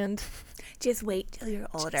understand. Just wait till you're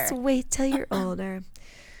older. Just wait till you're older.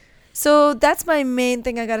 So that's my main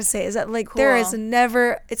thing I got to say, is that like Cool. it's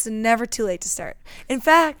never too late to start. In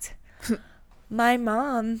fact, my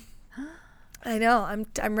mom, I know,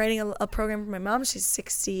 I'm writing a program for my mom. She's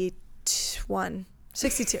 62.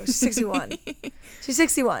 She's 61. She's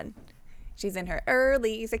 61. She's in her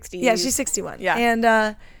early 60s. Yeah, she's 61. Yeah.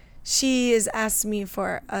 And she has asked me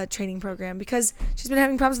for a training program because she's been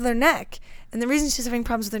having problems with her neck. And the reason she's having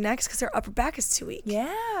problems with her neck is because her upper back is too weak.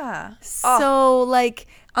 Yeah. So, like,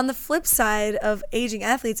 on the flip side of aging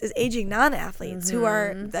athletes is aging non-athletes who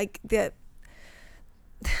are, like, the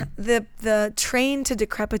train to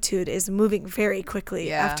decrepitude is moving very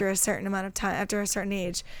quickly after a certain amount of time, after a certain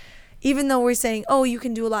age. Even though we're saying, oh, you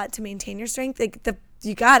can do a lot to maintain your strength, like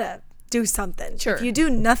you gotta do something. Sure. If you do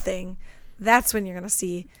nothing, that's when you're gonna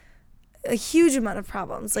see a huge amount of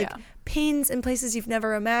problems, like pains in places you've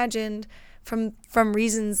never imagined from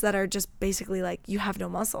reasons that are just basically like you have no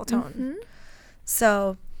muscle tone.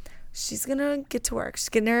 So she's gonna get to work. She's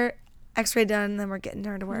getting her X-ray done, and then we're getting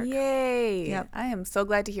her to work. Yay. Yep. I am so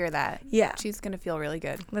glad to hear that. Yeah. She's going to feel really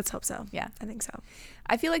good. Let's hope so. Yeah. I think so.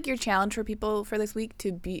 I feel like your challenge for people for this week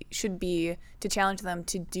should be to challenge them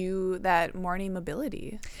to do that morning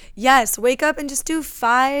mobility. Yes. Wake up and just do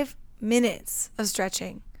 5 minutes of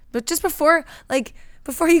stretching. But just before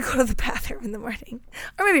you go to the bathroom in the morning.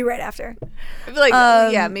 Or maybe right after. I feel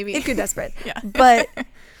like, maybe. If you're desperate. Yeah. But,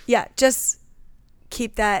 yeah, just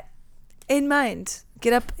keep that in mind.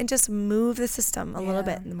 Get up and just move the system a little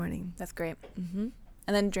bit in the morning. That's great. And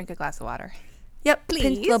then drink a glass of water. Yep.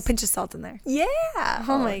 Please. Little pinch of salt in there. Yeah.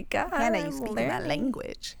 Oh my God. Hannah, you speak that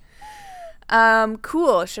language.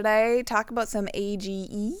 Cool. Should I talk about some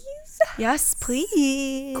AGEs? Yes,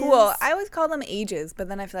 please. Cool. I always call them ages, but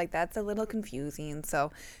then I feel like that's a little confusing,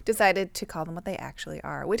 so decided to call them what they actually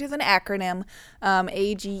are, which is an acronym.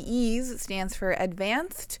 AGEs stands for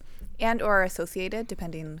Advanced and or Associated,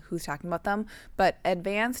 depending who's talking about them, but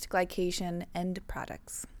Advanced Glycation End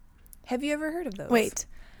Products. Have you ever heard of those? Wait.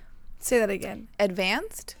 Say that again.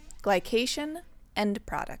 Advanced Glycation End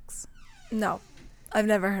Products. No. I've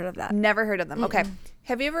never heard of that. Never heard of them. Okay.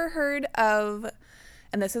 Have you ever heard of,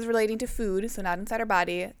 and this is relating to food, so not inside our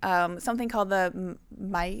body, something called the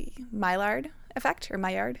Maillard effect or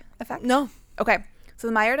Maillard effect? No. Okay. So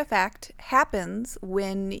the Maillard effect happens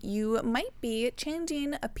when you might be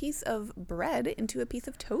changing a piece of bread into a piece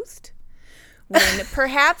of toast. When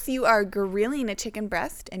perhaps you are grilling a chicken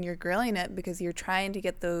breast and you're grilling it because you're trying to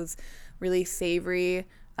get those really savory,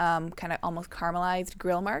 kind of almost caramelized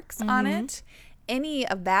grill marks on it. Any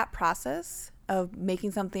of that process of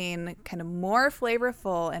making something kind of more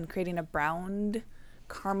flavorful and creating a browned,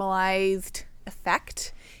 caramelized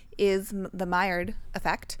effect is the Maillard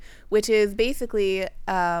effect, which is basically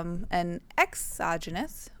an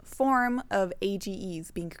exogenous form of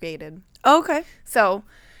AGEs being created. Okay. So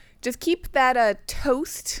just keep that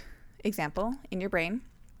toast example in your brain.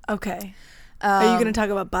 Okay. Are you going to talk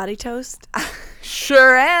about body toast?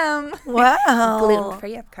 Sure am. Wow.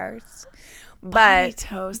 Gluten-free, of course. Body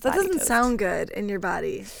toast. That doesn't sound good in your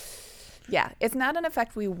body. Yeah, it's not an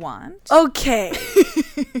effect we want. Okay.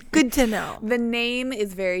 Good to know. The name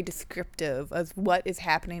is very descriptive of what is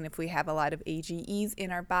happening if we have a lot of AGEs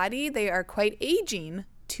in our body. They are quite aging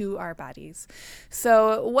to our bodies.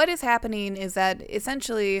 So what is happening is that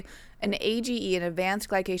essentially an AGE, an advanced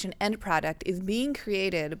glycation end product, is being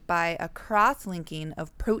created by a cross-linking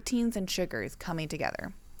of proteins and sugars coming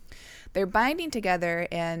together. They're binding together,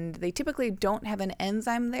 and they typically don't have an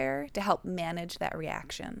enzyme there to help manage that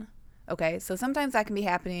reaction. Okay, so sometimes that can be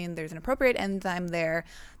happening. There's an appropriate enzyme there.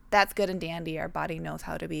 That's good and dandy. Our body knows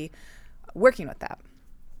how to be working with that.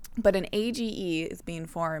 But an AGE is being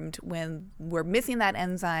formed when we're missing that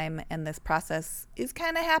enzyme, and this process is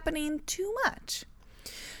kind of happening too much.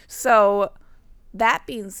 So that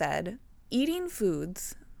being said, eating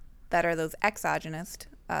foods that are those exogenous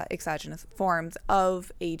forms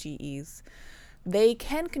of AGEs, they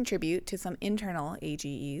can contribute to some internal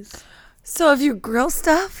AGEs. So if you grill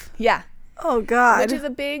stuff? Yeah. Oh, God. Which is a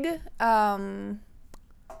big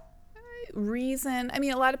reason. I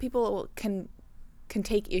mean, a lot of people can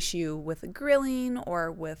take issue with grilling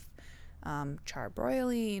or with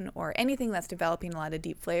charbroiling or anything that's developing a lot of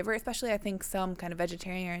deep flavor, especially I think some kind of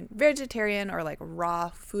vegetarian or like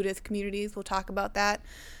raw foodist communities will talk about that,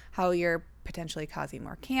 how you're potentially causing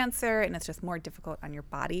more cancer, and it's just more difficult on your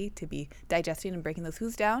body to be digesting and breaking those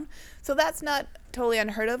foods down. So that's not totally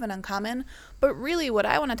unheard of and uncommon. But really what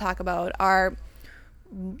I want to talk about are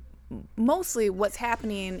mostly what's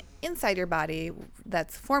happening inside your body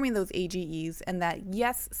that's forming those AGEs, and that,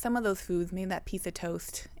 yes, some of those foods, maybe that piece of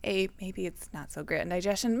toast, maybe it's not so great in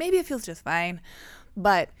digestion, maybe it feels just fine.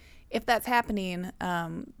 But if that's happening,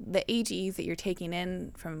 the AGEs that you're taking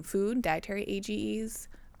in from food, dietary AGEs,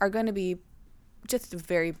 are going to be just a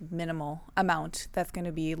very minimal amount that's going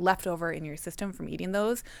to be left over in your system from eating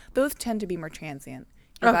those. Those tend to be more transient.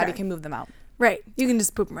 Your body can move them out. Right. You can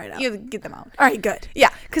just poop them right out. You get them out. All right, good. Yeah.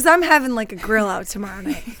 Because I'm having like a grill out tomorrow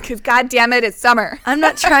night. Because God damn it, it's summer. I'm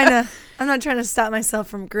not trying to stop myself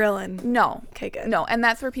from grilling. No. Okay, good. No. And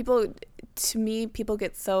that's where people get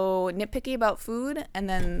so nitpicky about food, and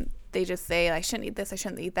then they just say, I shouldn't eat this, I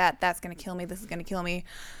shouldn't eat that, that's going to kill me, this is going to kill me.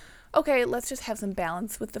 Okay, let's just have some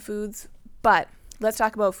balance with the foods. But let's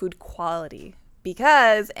talk about food quality,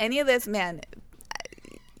 because any of this, man,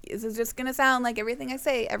 this is just going to sound like everything I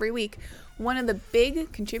say every week. One of the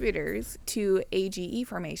big contributors to AGE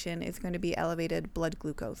formation is going to be elevated blood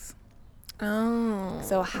glucose. Oh.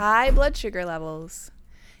 So high blood sugar levels,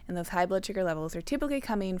 and those high blood sugar levels are typically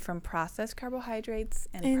coming from processed carbohydrates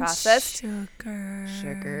and processed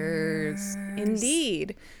sugars.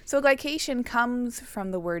 Indeed. So glycation comes from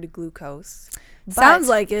the word glucose. Sounds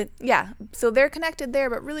like it. Yeah. So they're connected there,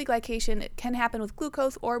 but really glycation can happen with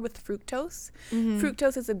glucose or with fructose. Mm-hmm.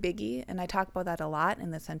 Fructose is a biggie, and I talk about that a lot in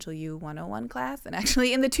the Essential You 101 class, and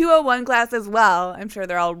actually in the 201 class as well. I'm sure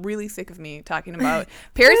they're all really sick of me talking about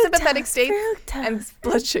parasympathetic states and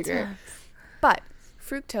blood sugar. But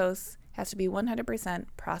fructose has to be 100%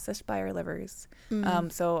 processed by our livers.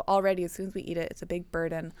 So already, as soon as we eat it, it's a big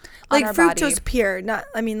burden on our body. Like fructose pure,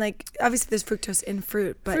 obviously there's fructose in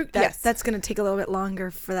fruit, but that's going to take a little bit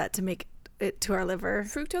longer for that to make it to our liver.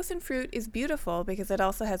 Fructose in fruit is beautiful because it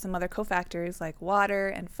also has some other cofactors like water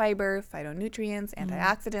and fiber, phytonutrients,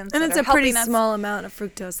 antioxidants. And it's a pretty small amount of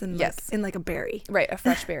fructose in like a berry. Right, a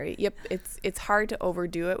fresh berry. Yep, it's hard to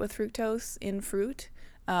overdo it with fructose in fruit.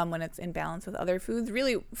 When it's in balance with other foods.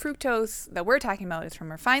 Really, fructose that we're talking about is from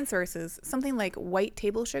refined sources. Something like white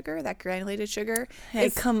table sugar, that granulated sugar. Hey,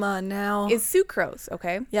 come on now. Is sucrose,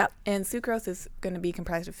 okay? Yep. And sucrose is going to be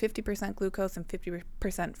comprised of 50% glucose and 50%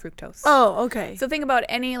 fructose. Oh, okay. So think about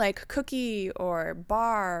any like cookie or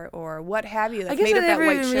bar or what have you that's made of that white sugar. I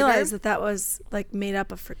never even realized that was like made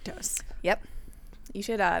up of fructose. Yep. You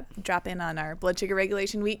should drop in on our blood sugar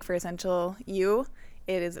regulation week for Essential You.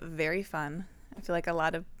 It is very fun. I feel like a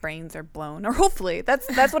lot of brains are blown, or hopefully that's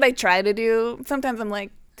what I try to do. Sometimes I'm like,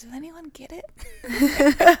 does anyone get it?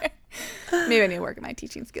 Maybe I need to work at my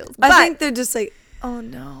teaching skills. But I think they're just like, oh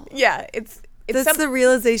no. Yeah, that's the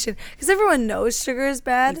realization, because everyone knows sugar is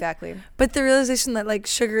bad. Exactly. But the realization that like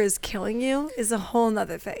sugar is killing you is a whole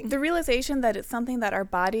nother thing. The realization that it's something that our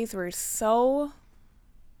bodies were so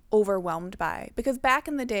overwhelmed by, because back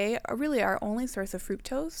in the day, really our only source of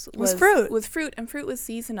fructose was fruit, and fruit was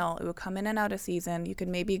seasonal. It would come in and out of season. You could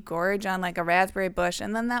maybe gorge on like a raspberry bush,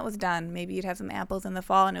 and then that was done. Maybe you'd have some apples in the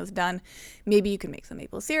fall and it was done. Maybe you could make some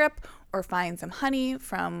maple syrup or find some honey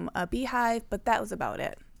from a beehive, but that was about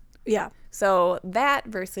it. Yeah. So that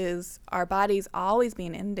versus our bodies always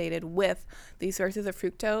being inundated with these sources of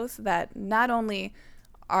fructose that not only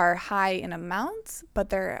are high in amounts, but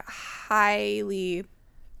they're highly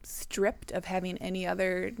stripped of having any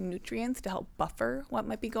other nutrients to help buffer what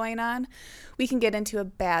might be going on, we can get into a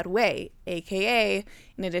bad way, aka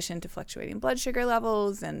in addition to fluctuating blood sugar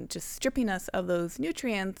levels and just stripping us of those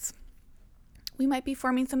nutrients, we might be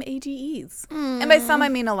forming some AGEs. And by some, I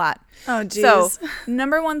mean a lot. Oh, geez. So,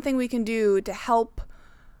 number one thing we can do to help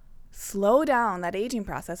slow down that aging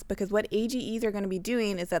process, because what AGEs are going to be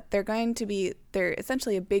doing is that they're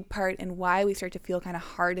essentially a big part in why we start to feel kind of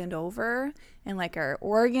hardened over, and like our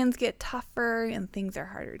organs get tougher and things are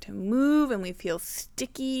harder to move and we feel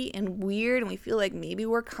sticky and weird and we feel like maybe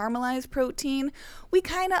we're caramelized protein. We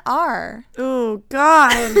kind of are. Oh,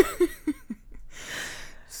 God.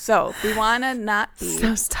 So we want to not be.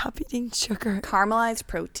 So stop eating sugar. Caramelized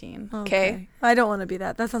protein. Okay. I don't want to be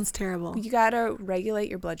that. That sounds terrible. You got to regulate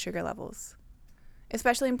your blood sugar levels.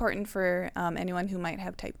 Especially important for anyone who might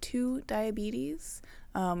have type 2 diabetes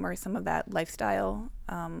or some of that lifestyle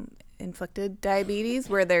inflicted diabetes,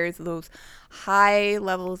 where there's those high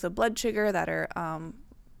levels of blood sugar that are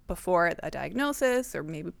before a diagnosis or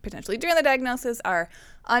maybe potentially during the diagnosis are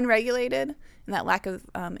unregulated, and that lack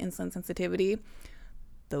of insulin sensitivity.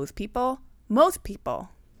 Those people, most people,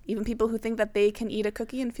 even people who think that they can eat a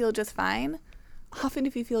cookie and feel just fine, often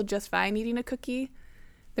if you feel just fine eating a cookie,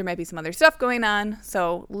 there might be some other stuff going on.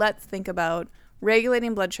 So let's think about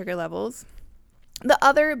regulating blood sugar levels. The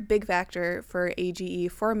other big factor for AGE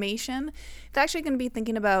formation is actually going to be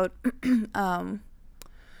thinking about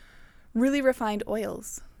really refined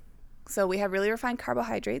oils. So we have really refined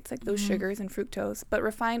carbohydrates like those sugars and fructose, but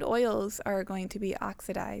refined oils are going to be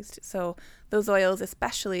oxidized. So those oils,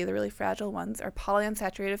 especially the really fragile ones, are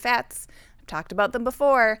polyunsaturated fats. I've talked about them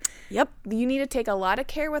before. Yep. You need to take a lot of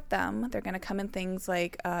care with them. They're going to come in things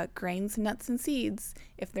like grains, nuts, and seeds.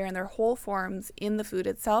 If they're in their whole forms in the food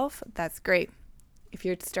itself, that's great. If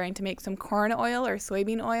you're starting to make some corn oil or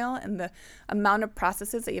soybean oil, and the amount of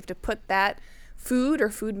processes that you have to put that food or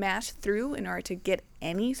food mash through in order to get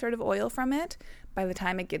any sort of oil from it, by the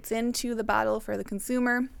time it gets into the bottle for the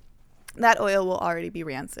consumer, that oil will already be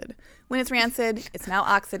rancid. When it's rancid, it's now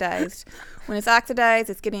oxidized. When it's oxidized,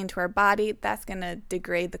 it's getting into our body. That's going to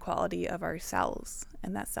degrade the quality of our cells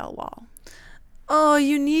and that cell wall. Oh,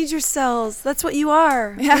 you need your cells. That's what you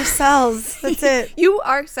are. Yeah. Your cells. That's it. You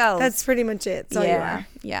are cells. That's pretty much it. That's all you are.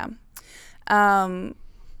 Yeah.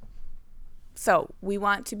 So we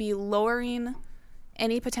want to be lowering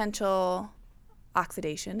any potential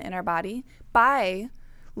oxidation in our body by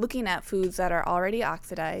looking at foods that are already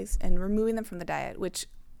oxidized and removing them from the diet, which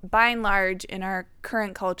by and large in our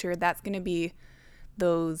current culture, that's going to be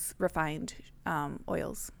those refined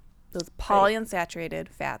oils, those polyunsaturated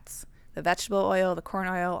fats, the vegetable oil, the corn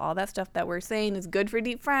oil, all that stuff that we're saying is good for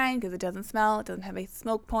deep frying because it doesn't smell, it doesn't have a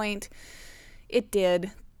smoke point. It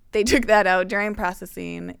did. They took that out during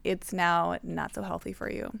processing. It's now not so healthy for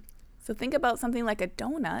you. So think about something like a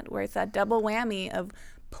donut, where it's that double whammy of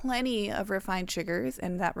plenty of refined sugars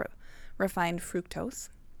and that refined fructose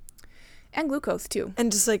and glucose too.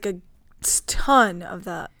 And just like a ton of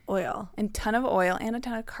that oil. And ton of oil and a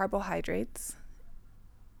ton of carbohydrates.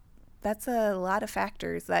 That's a lot of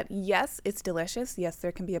factors that, yes, it's delicious. Yes,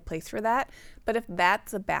 there can be a place for that. But if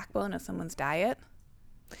that's a backbone of someone's diet,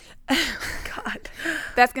 God,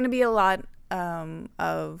 that's going to be a lot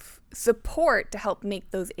of support to help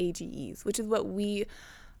make those AGEs, which is what we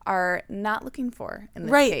are not looking for in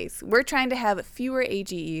this case. We're trying to have fewer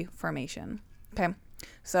AGE formation. Okay.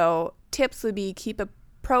 So tips would be keep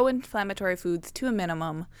pro-inflammatory foods to a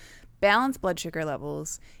minimum, balance blood sugar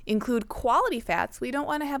levels, include quality fats. We don't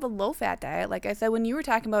want to have a low-fat diet. Like I said, when you were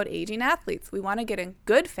talking about aging athletes, we want to get in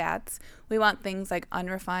good fats. We want things like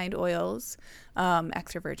unrefined oils,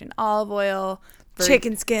 extra virgin olive oil,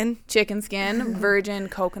 chicken skin, virgin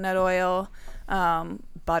coconut oil,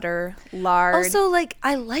 butter, lard. Also, like,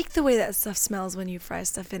 I like the way that stuff smells when you fry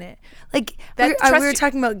stuff in it. Like, we were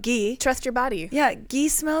talking about ghee. Trust your body. Yeah, ghee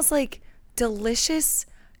smells like delicious.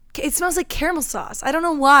 It smells like caramel sauce. I don't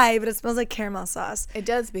know why, but it smells like caramel sauce. It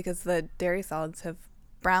does, because the dairy solids have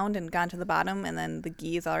browned and gone to the bottom, and then the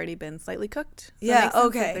ghee has already been slightly cooked. So yeah,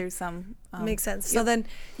 okay. There's some... makes sense. Yep. So then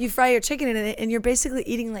you fry your chicken in it, and you're basically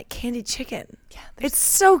eating like candied chicken. Yeah. It's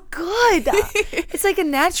so good. It's like a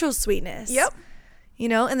natural sweetness. Yep. You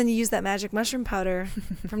know, and then you use that magic mushroom powder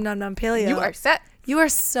from Nom Nom Paleo. You are set. You are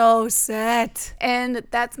so set. And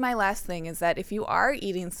that's my last thing, is that if you are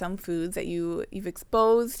eating some foods that you've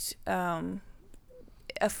exposed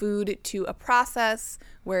a food to a process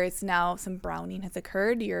where it's now some browning has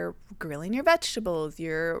occurred. You're grilling your vegetables.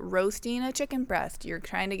 You're roasting a chicken breast. You're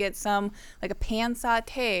trying to get some, like a pan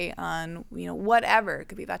saute on, whatever. It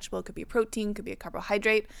could be vegetable, it could be a protein, it could be a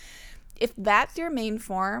carbohydrate. If that's your main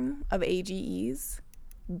form of AGEs,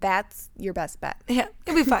 that's your best bet. Yeah,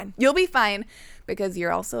 you'll be fine. You'll be fine because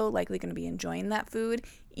you're also likely going to be enjoying that food,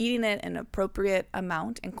 eating it in an appropriate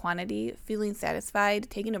amount and quantity, feeling satisfied,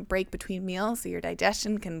 taking a break between meals so your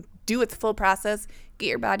digestion can do its full process, get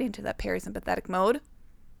your body into that parasympathetic mode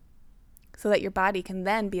so that your body can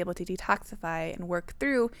then be able to detoxify and work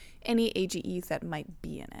through any AGEs that might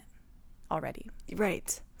be in it already.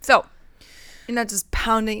 Right. So you're not just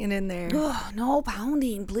pounding it in there. Oh, no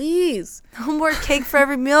pounding, please. No more cake for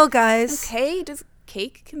every meal, guys. Okay, just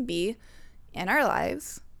cake can be in our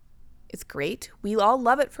lives. It's great. We all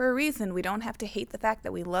love it for a reason. We don't have to hate the fact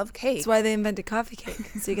that we love cake. That's why they invented coffee cake,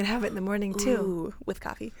 so you can have it in the morning too. Ooh, with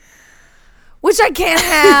coffee. Which I can't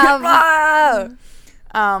have.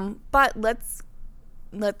 But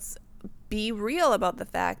let's be real about the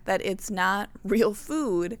fact that it's not real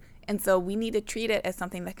food. And so we need to treat it as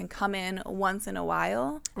something that can come in once in a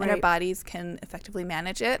while, and our bodies can effectively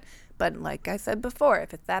manage it. But like I said before,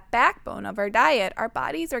 if it's that backbone of our diet, our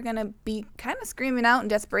bodies are going to be kind of screaming out in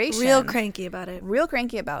desperation. Real cranky about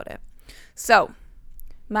it. So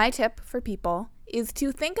my tip for people is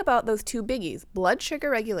to think about those two biggies, blood sugar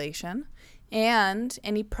regulation and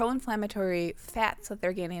any pro-inflammatory fats that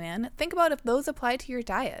they're getting in. Think about if those apply to your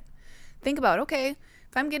diet. Think about, okay,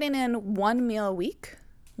 if I'm getting in 1 meal a week,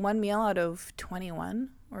 1 meal out of 21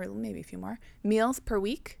 or maybe a few more meals per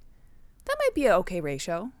week, that might be an okay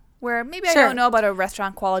ratio where maybe I don't know about a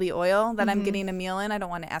restaurant quality oil that I'm getting a meal in. I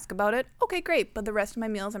don't want to ask about it. Okay, great. But the rest of my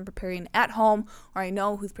meals I'm preparing at home, or I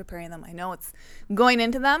know who's preparing them. I know it's going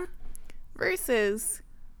into them versus...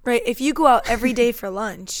 Right. If you go out every day for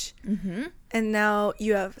lunch and now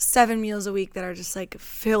you have 7 meals a week that are just like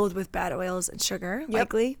filled with bad oils and sugar,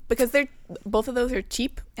 likely. Because both of those are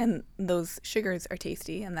cheap and those sugars are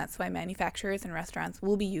tasty. And that's why manufacturers and restaurants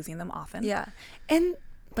will be using them often. Yeah. And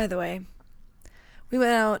by the way, we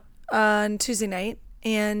went out on Tuesday night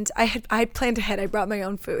and I planned ahead. I brought my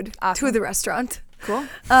own food to the restaurant. Cool.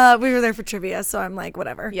 We were there for trivia. So I'm like,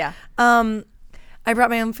 whatever. Yeah. I brought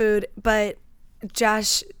my own food, but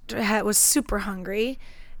Josh was super hungry,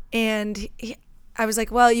 and I was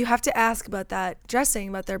like, well, you have to ask about that dressing,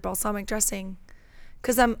 about their balsamic dressing,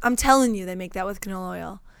 because I'm telling you they make that with canola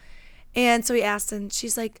oil. And so he asked, and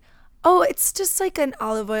she's like, oh, it's just like an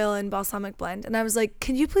olive oil and balsamic blend. And I was like,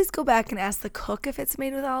 can you please go back and ask the cook if it's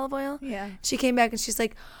made with olive oil? Yeah. She came back and she's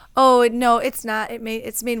like, oh, no, it's not.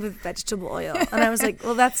 It's made with vegetable oil. And I was like,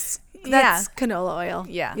 well, that's canola oil.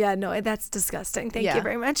 Yeah. Yeah, no, that's disgusting. Thank you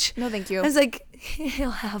very much. No, thank you. I was like, he'll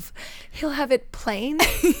have it plain.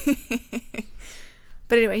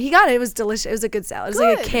 But anyway, he got it. It was delicious. It was a good salad. It was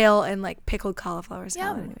like a kale and like pickled cauliflower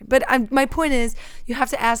salad. Anyway. But my point is, you have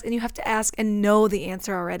to ask and know the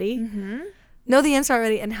answer already. Mm-hmm. Know the answer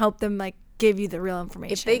already and help them like give you the real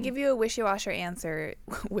information. If they give you a wishy-washy answer,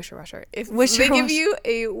 they give you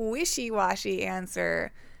a wishy-washy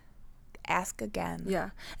answer, ask again. Yeah.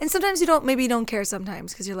 And sometimes you don't care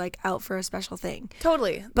sometimes because you're like out for a special thing.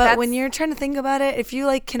 Totally. But when you're trying to think about it, if you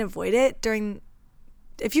like can avoid it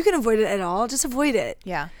if you can avoid it at all, just avoid it.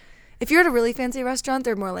 Yeah. If you're at a really fancy restaurant,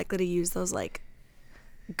 they're more likely to use those like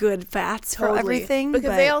good fats for everything.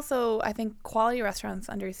 Because they also, I think quality restaurants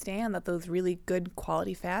understand that those really good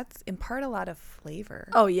quality fats impart a lot of flavor.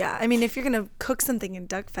 Oh, yeah. I mean, if you're going to cook something in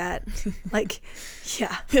duck fat, like,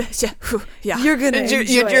 yeah. You're going to enjoy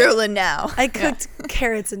You're drooling now. I cooked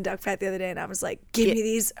carrots in duck fat the other day, and I was like, give me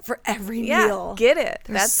these for every meal. Get it.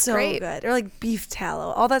 They're That's so great. good. Or like beef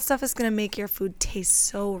tallow. All that stuff is going to make your food taste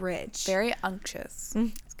so rich. Very unctuous.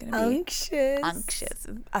 It's going to be unctuous.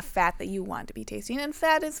 A fat that you want to be tasting. And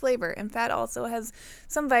fat is flavor. And fat also has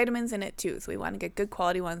some vitamins in it, too. So we want to get good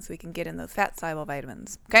quality ones so we can get in those fat-soluble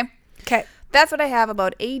vitamins. Okay? That's what I have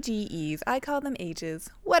about AGEs. I call them ages.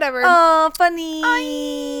 Whatever. Oh, funny.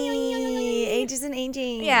 Ages and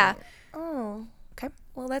aging. Yeah. Oh. Okay.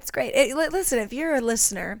 Well, that's great. Listen, if you're a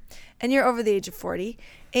listener and you're over the age of 40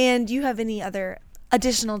 and you have any other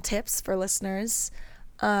additional tips for listeners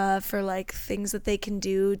for like things that they can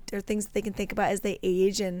do or things that they can think about as they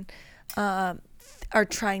age and are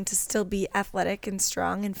trying to still be athletic and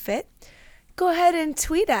strong and fit, go ahead and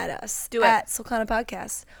tweet at us at Sulcana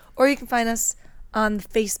Podcast. Or you can find us on the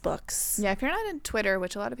Facebooks. Yeah, if you're not in Twitter,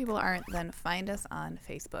 which a lot of people aren't, then find us on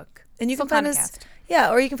Facebook. And you can find us,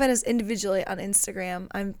 or you can find us individually on Instagram.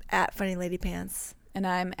 I'm at Funny Lady Pants. And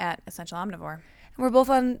I'm at Essential Omnivore. And we're both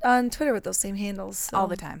on Twitter with those same handles. So. All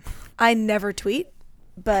the time. I never tweet.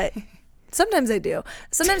 but sometimes I do.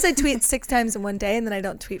 Sometimes I tweet 6 times in one day, and then I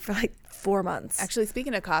don't tweet for like 4 months. Actually,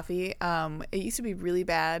 speaking of coffee, it used to be really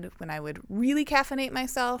bad when I would really caffeinate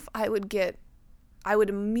myself. I would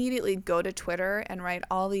immediately go to Twitter and write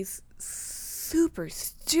all these super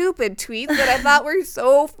stupid tweets that I thought were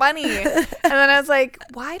so funny. And then I was like,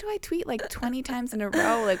 why do I tweet like 20 times in a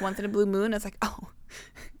row, like once in a blue moon? I was like, oh,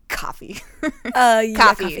 coffee.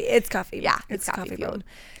 Coffee. It's coffee. Yeah, it's coffee fueled.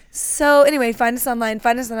 So anyway, find us online.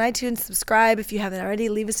 Find us on iTunes. Subscribe if you haven't already.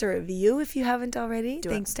 Leave us a review if you haven't already.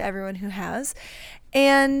 Thanks to everyone who has.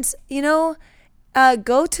 And, go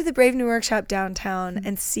to the Brave New Workshop downtown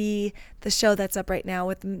and see the show that's up right now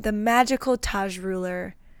with the magical Taj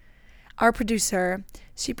Ruler, our producer.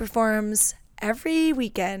 She performs every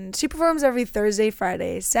weekend. She performs every Thursday,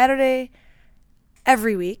 Friday, Saturday,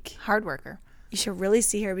 every week. Hard worker. You should really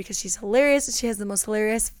see her because she's hilarious. She has the most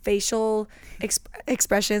hilarious facial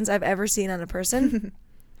expressions I've ever seen on a person.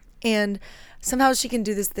 And somehow she can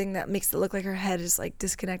do this thing that makes it look like her head is like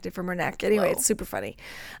disconnected from her neck. Anyway, Whoa. It's super funny.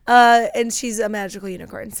 And she's a magical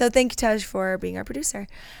unicorn. So thank you, Taj, for being our producer.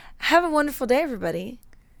 Have a wonderful day, everybody.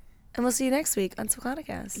 And we'll see you next week on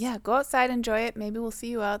SolkanaCast. Yeah, go outside, enjoy it. Maybe we'll see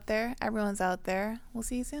you out there. Everyone's out there. We'll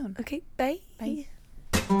see you soon. Okay, bye. Bye.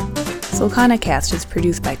 SolkanaCast is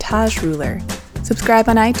produced by Taj Ruler. Subscribe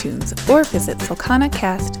on iTunes or visit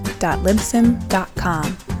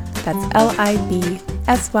solkanacast.libsyn.com. That's LIBSYN.com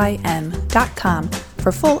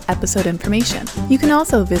for full episode information. You can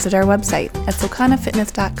also visit our website at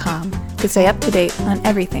solkanafitness.com to stay up to date on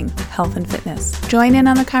everything health and fitness. Join in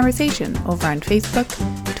on the conversation over on Facebook,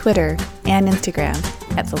 Twitter, and Instagram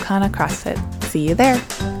at Solkana CrossFit. See you there.